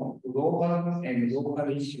integration of global and local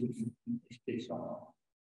issues in education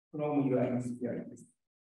from your experience?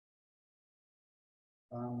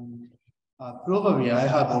 Probably I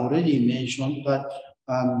have already mentioned, but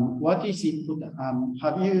what is important?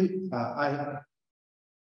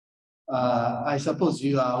 I suppose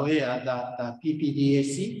you are aware that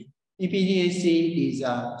PPDAC is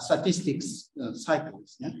statistics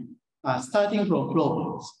cycles, yeah? Starting from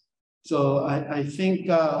problems. So I think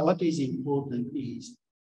what is important is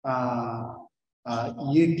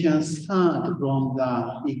you can start from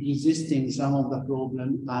the existing some of the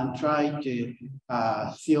problem and try to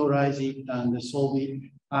theorize it and solve it,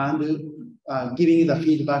 and giving the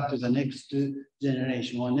feedback to the next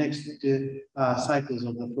generation or next cycles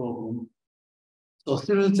of the problem. So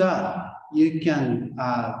through that, you can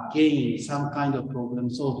gain some kind of problem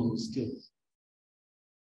solving skills.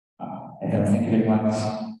 Thank you very much.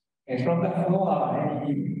 And from the floor,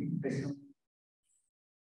 any questions?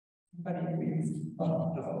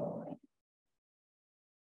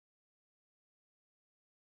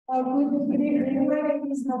 Good evening. My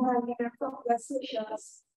name is Natalia from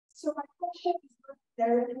Glaciers. So my question is not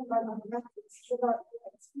directly about mathematics, it's about the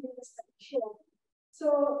experience that you share.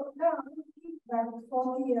 So now, looking back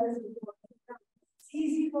 40 years ago, it's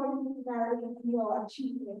easy for you to narrate your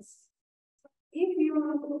achievements. If you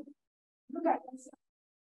look at yourself,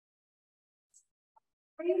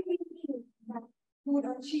 are you thinking that you would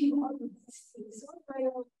achieve all of these things?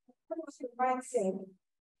 What was your mindset?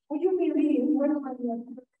 Would you believe when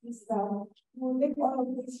you is that you will make all of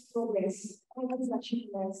this progress, all of these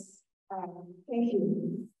achievements? Thank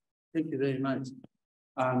you. Thank you very much.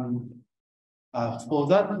 For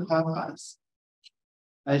that purpose,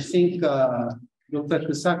 I think Dr.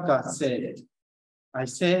 Kusaka said, I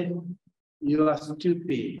said, you are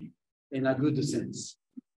stupid in a good sense.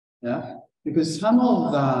 Yeah, because some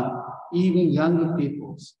of the even younger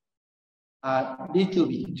people are a little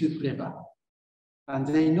bit too clever. And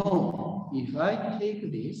they know if I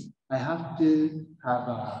take this, I have to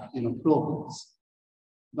have problems.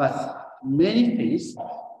 But many things,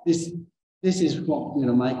 this is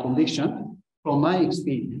from my conviction, from my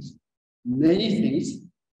experience. Many things,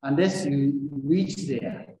 unless you reach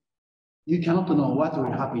there, you cannot know what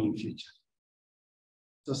will happen in future.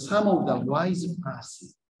 So some of the wise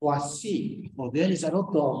persons foresee, there is a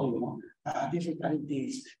lot of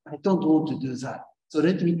difficulties. I don't want to do that. So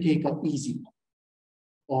let me take it easy.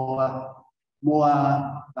 Or more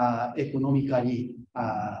economically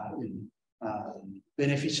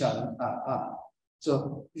beneficial.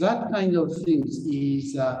 So that kind of things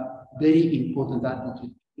is very important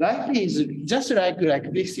attitude. Life is just like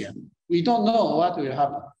this year. We don't know what will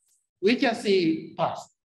happen. We can see past,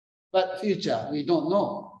 but future, we don't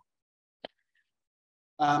know.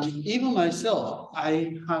 Even myself,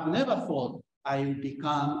 I have never thought I will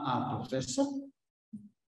become a professor.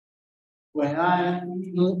 When I'm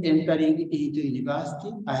entering into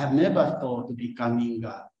university, I have never thought of becoming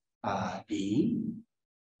a dean.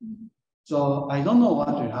 So I don't know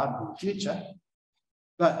what will happen in the future.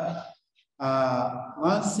 But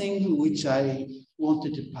one thing which I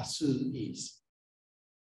wanted to pursue is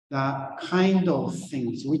the kind of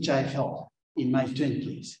things which I felt in my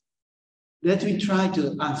 20s. Let me try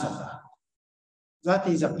to answer that. That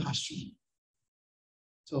is a passion.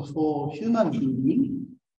 So for human being,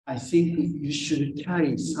 I think you should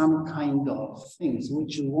carry some kind of things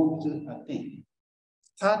which you want to attain.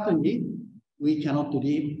 Certainly, we cannot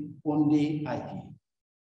live only idea.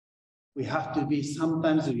 We have to be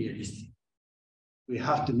sometimes realistic. We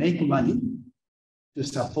have to make money to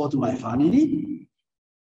support my family.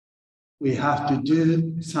 We have to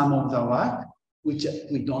do some of the work which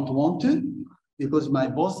we don't want to because my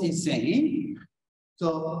boss is saying.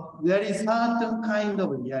 So there is certain kind of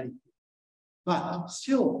reality. But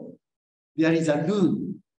still, there is a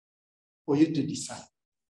room for you to decide.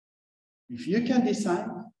 If you can decide,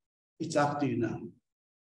 it's up to you now.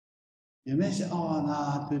 You may say, oh,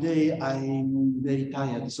 no, today I'm very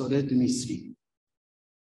tired, so let me sleep.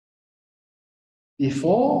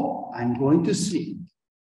 Before I'm going to sleep,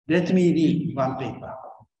 let me read one paper,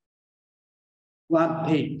 one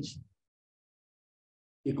page.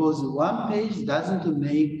 Because one page doesn't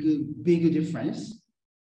make a big difference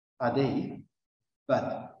a day.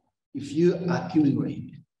 But if you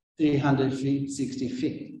accumulate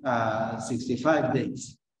 365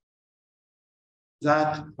 days,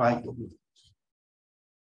 that's quite good.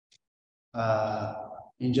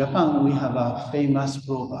 In Japan, we have a famous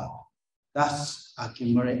proverb, that's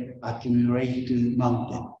accumulate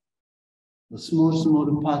mountain. The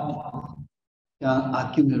small particles can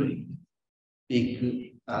accumulate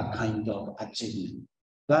big kind of achievement.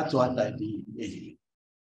 That's what I mean.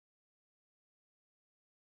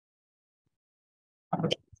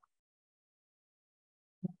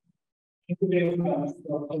 Thank you very much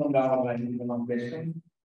for our question.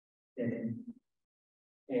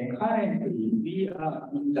 Currently, we are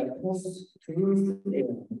in the post-truth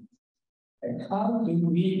era. How do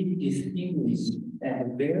we distinguish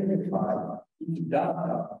and verify if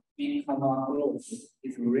data we come across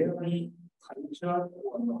is really cultural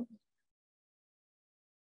or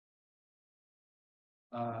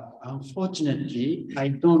not? Unfortunately, I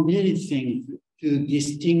don't really think to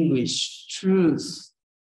distinguish truth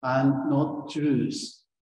and not truth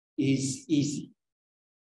is easy.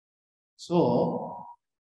 So,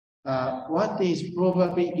 what is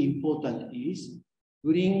probably important is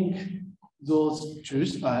bring those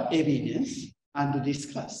truths or evidence and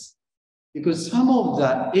discuss. Because some of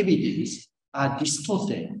the evidence are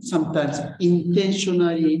distorted, sometimes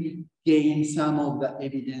intentionally gain some of the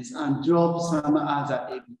evidence and drop some other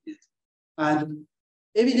evidence. And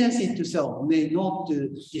evidence itself may not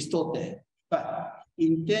distort it, but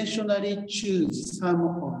intentionally choose some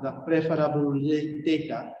of the preferable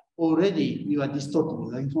data, already you are distorting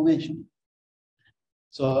the information.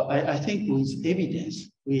 So I think with evidence,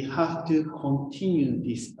 we have to continue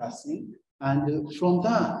discussing. And from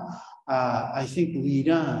that, I think we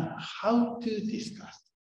learn how to discuss.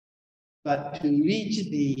 But to reach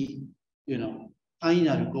the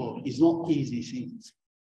final goal is not easy thing.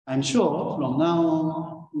 I'm sure from now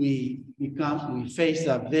on, we face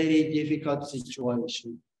a very difficult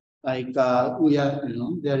situation. Like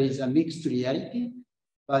there is a mixed reality,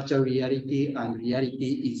 virtual reality and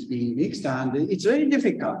reality is being mixed, and it's very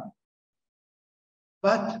difficult.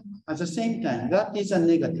 But at the same time, that is a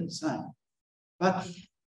negative sign. But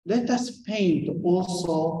let us paint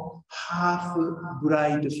also half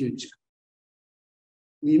bright future.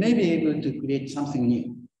 We may be able to create something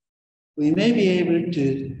new. We may be able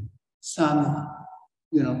to some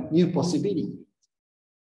new possibility.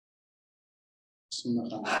 Thank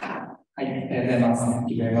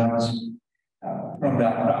you very much. From the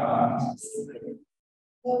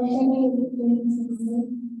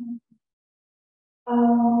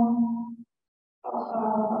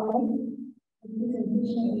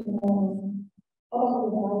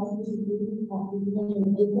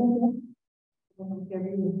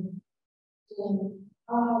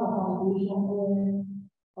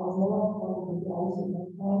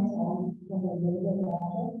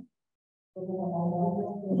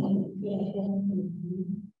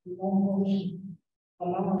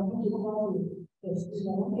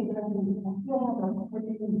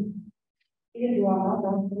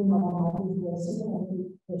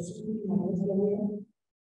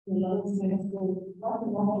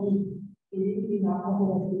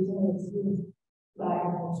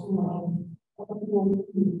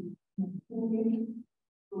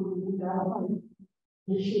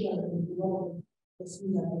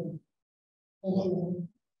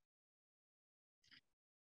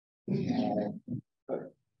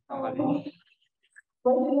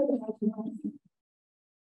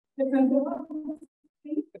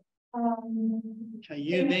Can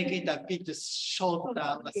you make it a bit shorter?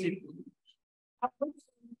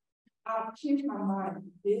 I've changed my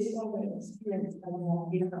mind based on the experience that I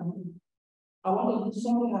have given. I want to do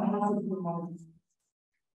something that has to do with my.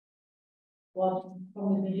 But from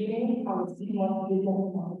the beginning, I was thinking what to do for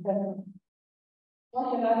my. What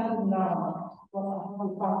can I do now? What I have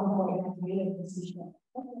to for a made a decision.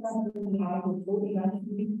 What can I do now to go in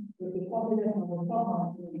with the confidence of the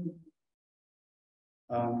thought?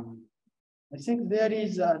 I think there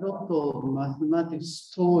is a lot of mathematics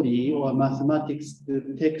story or mathematics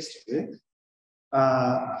text.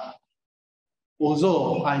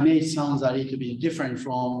 Although I may sound a little bit different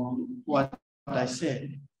from what I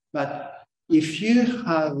said, but if you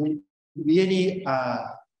have really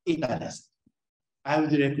interest, I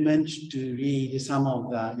would recommend to read some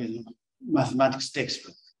of the mathematics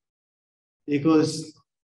textbooks, because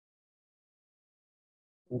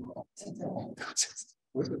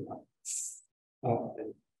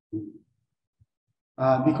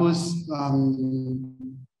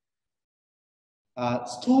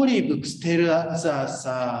storybooks tell us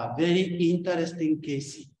very interesting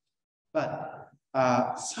cases, but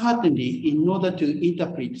certainly in order to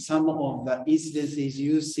interpret some of the incidences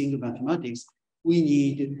using mathematics, we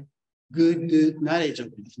need good knowledge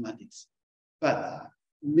of mathematics. But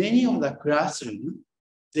many of the classrooms,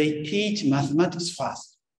 they teach mathematics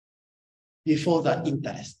first before the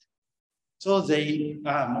interest. So they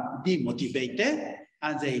are demotivated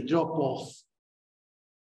and they drop off.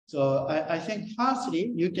 So I think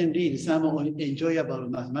firstly, you can read some enjoyable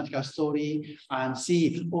mathematical story and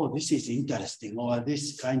see, oh, this is interesting, or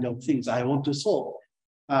this kind of things I want to solve.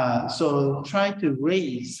 So try to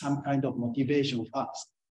raise some kind of motivation first.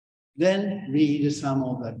 Then read some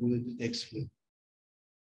of the good textbook.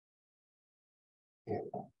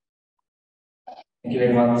 Thank you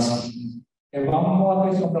very much. And one more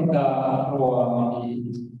question from the floor,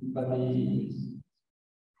 maybe.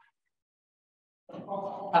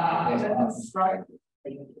 Yes, right.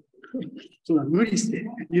 So無理して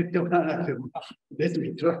言っておかなくても、let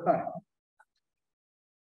me try.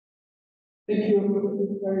 Thank you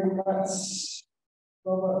very much,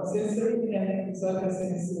 Baba Sensei and Osaka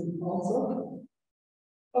Sensei also.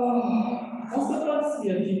 Most of us,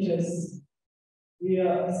 we are teachers. We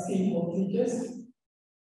are simple teachers.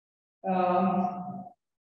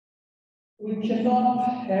 We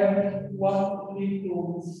cannot have what we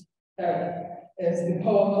do as the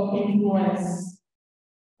power of influence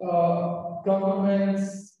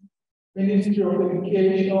governments, Ministry of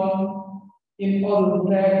Education, in order to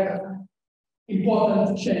make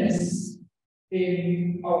important changes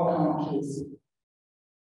in our countries.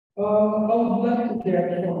 I would like to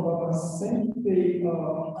get from simply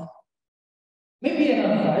maybe an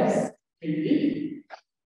advice, maybe.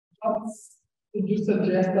 What would you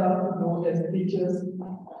suggest us to do as teachers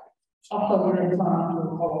after we return to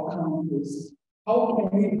our countries? How can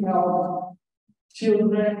we help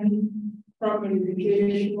children, primary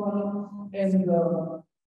education, and our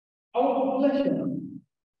population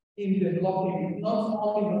in developing not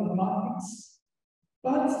only mathematics,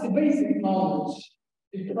 but the basic knowledge,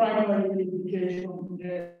 the primary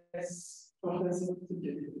education, as Professor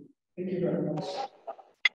suggested. Thank you very much.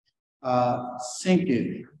 Thank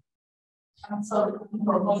you. I'm sorry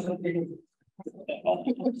for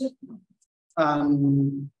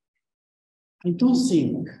I don't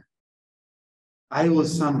think I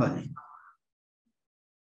was somebody.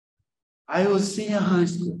 I was senior high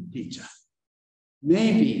school teacher.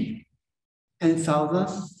 Maybe 10,000,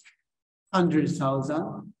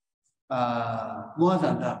 100,000, more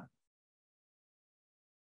than that.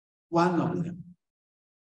 One of them.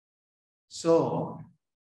 So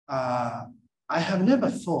I have never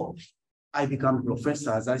thought I become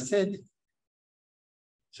professor, as I said.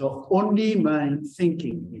 So only my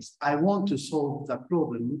thinking is I want to solve the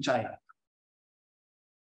problem which I have.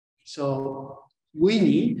 So we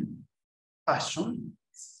need passion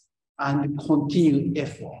and continued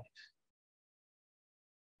effort.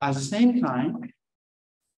 At the same time,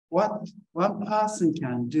 what one person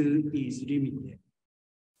can do is limited.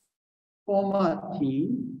 Form a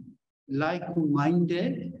team,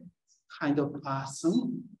 like-minded kind of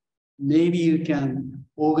person. Maybe you can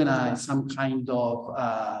organize some kind of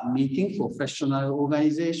meeting, professional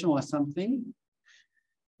organization or something.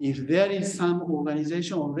 If there is some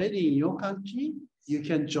organization already in your country, you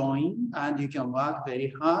can join and you can work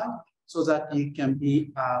very hard so that you can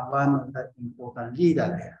be one of the important leaders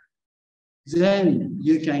there. Then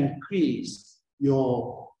you can increase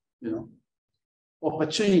your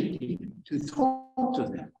opportunity to talk to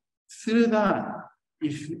them. Through that,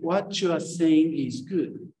 if what you are saying is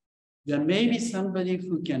good, there may be somebody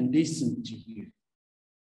who can listen to you.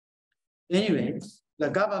 Anyway, the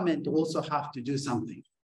government also have to do something.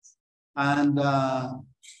 And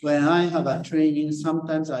when I have a training,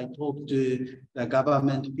 sometimes I talk to the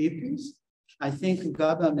government people. I think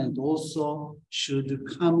government also should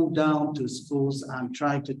come down to schools and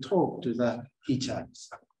try to talk to the teachers.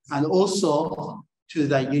 And also to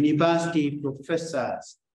the university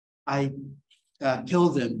professors, I tell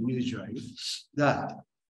them usually that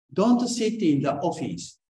don't sit in the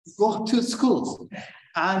office, go to schools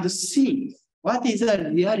and see what is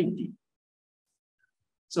the reality.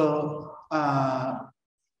 So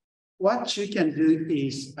what you can do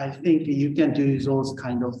is, I think you can do those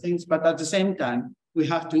kind of things, but at the same time, we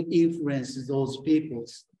have to influence those people.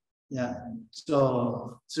 Yeah.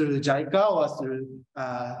 So through JICA or through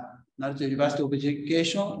Naruto University of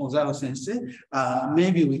Education, Ozawa Sensei,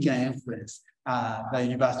 maybe we can influence the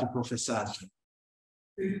university professors.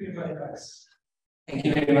 Thank you very much. Thank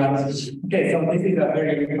you very much. Okay, so this is a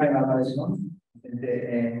very final question.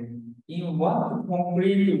 In what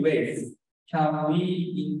concrete ways can we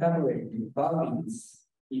integrate values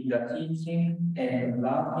in the teaching and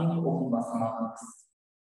learning of mathematics?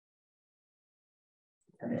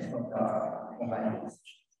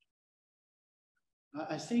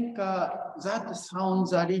 I think that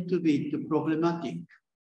sounds a little bit problematic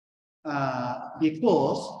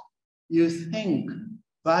because you think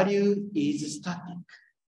value is static.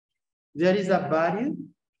 There is a value,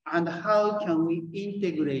 and how can we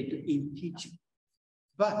integrate in teaching?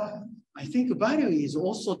 But I think value is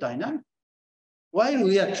also dynamic. While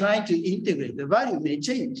we are trying to integrate, the value may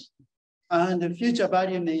change, and the future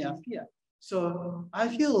value may appear. So I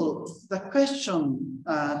feel the question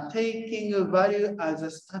taking a value as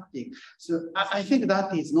a static. So I think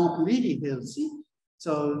that is not really healthy.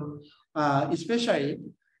 So especially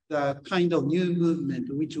the kind of new movement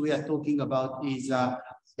which we are talking about is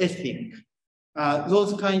ethic.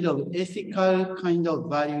 Those kind of ethical kind of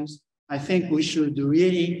values, I think we should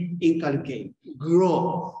really inculcate,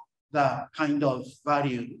 grow the kind of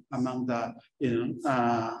value among the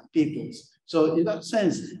peoples. So in that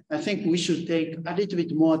sense, I think we should take a little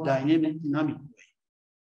bit more dynamic way.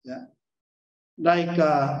 Yeah, like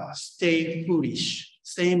stay foolish,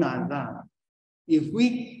 same as that. If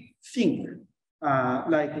we think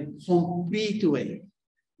like a complete way,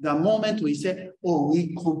 the moment we say, oh,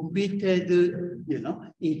 we completed,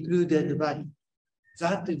 included value,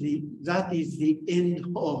 that is the end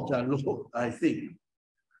of the law, I think.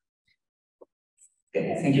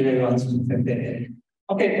 Okay, thank you very much.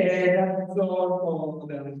 Okay, that's all for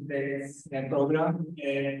today's program.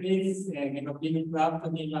 Please give a big clap to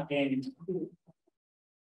him again.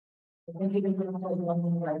 Thank you very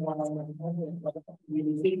much. We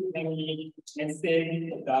received many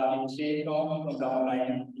messages that initiate from the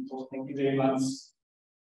online people. Thank you very much.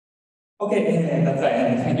 Okay, that's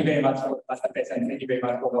right. Thank you very much for the question. Thank you very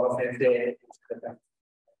much for our sensei.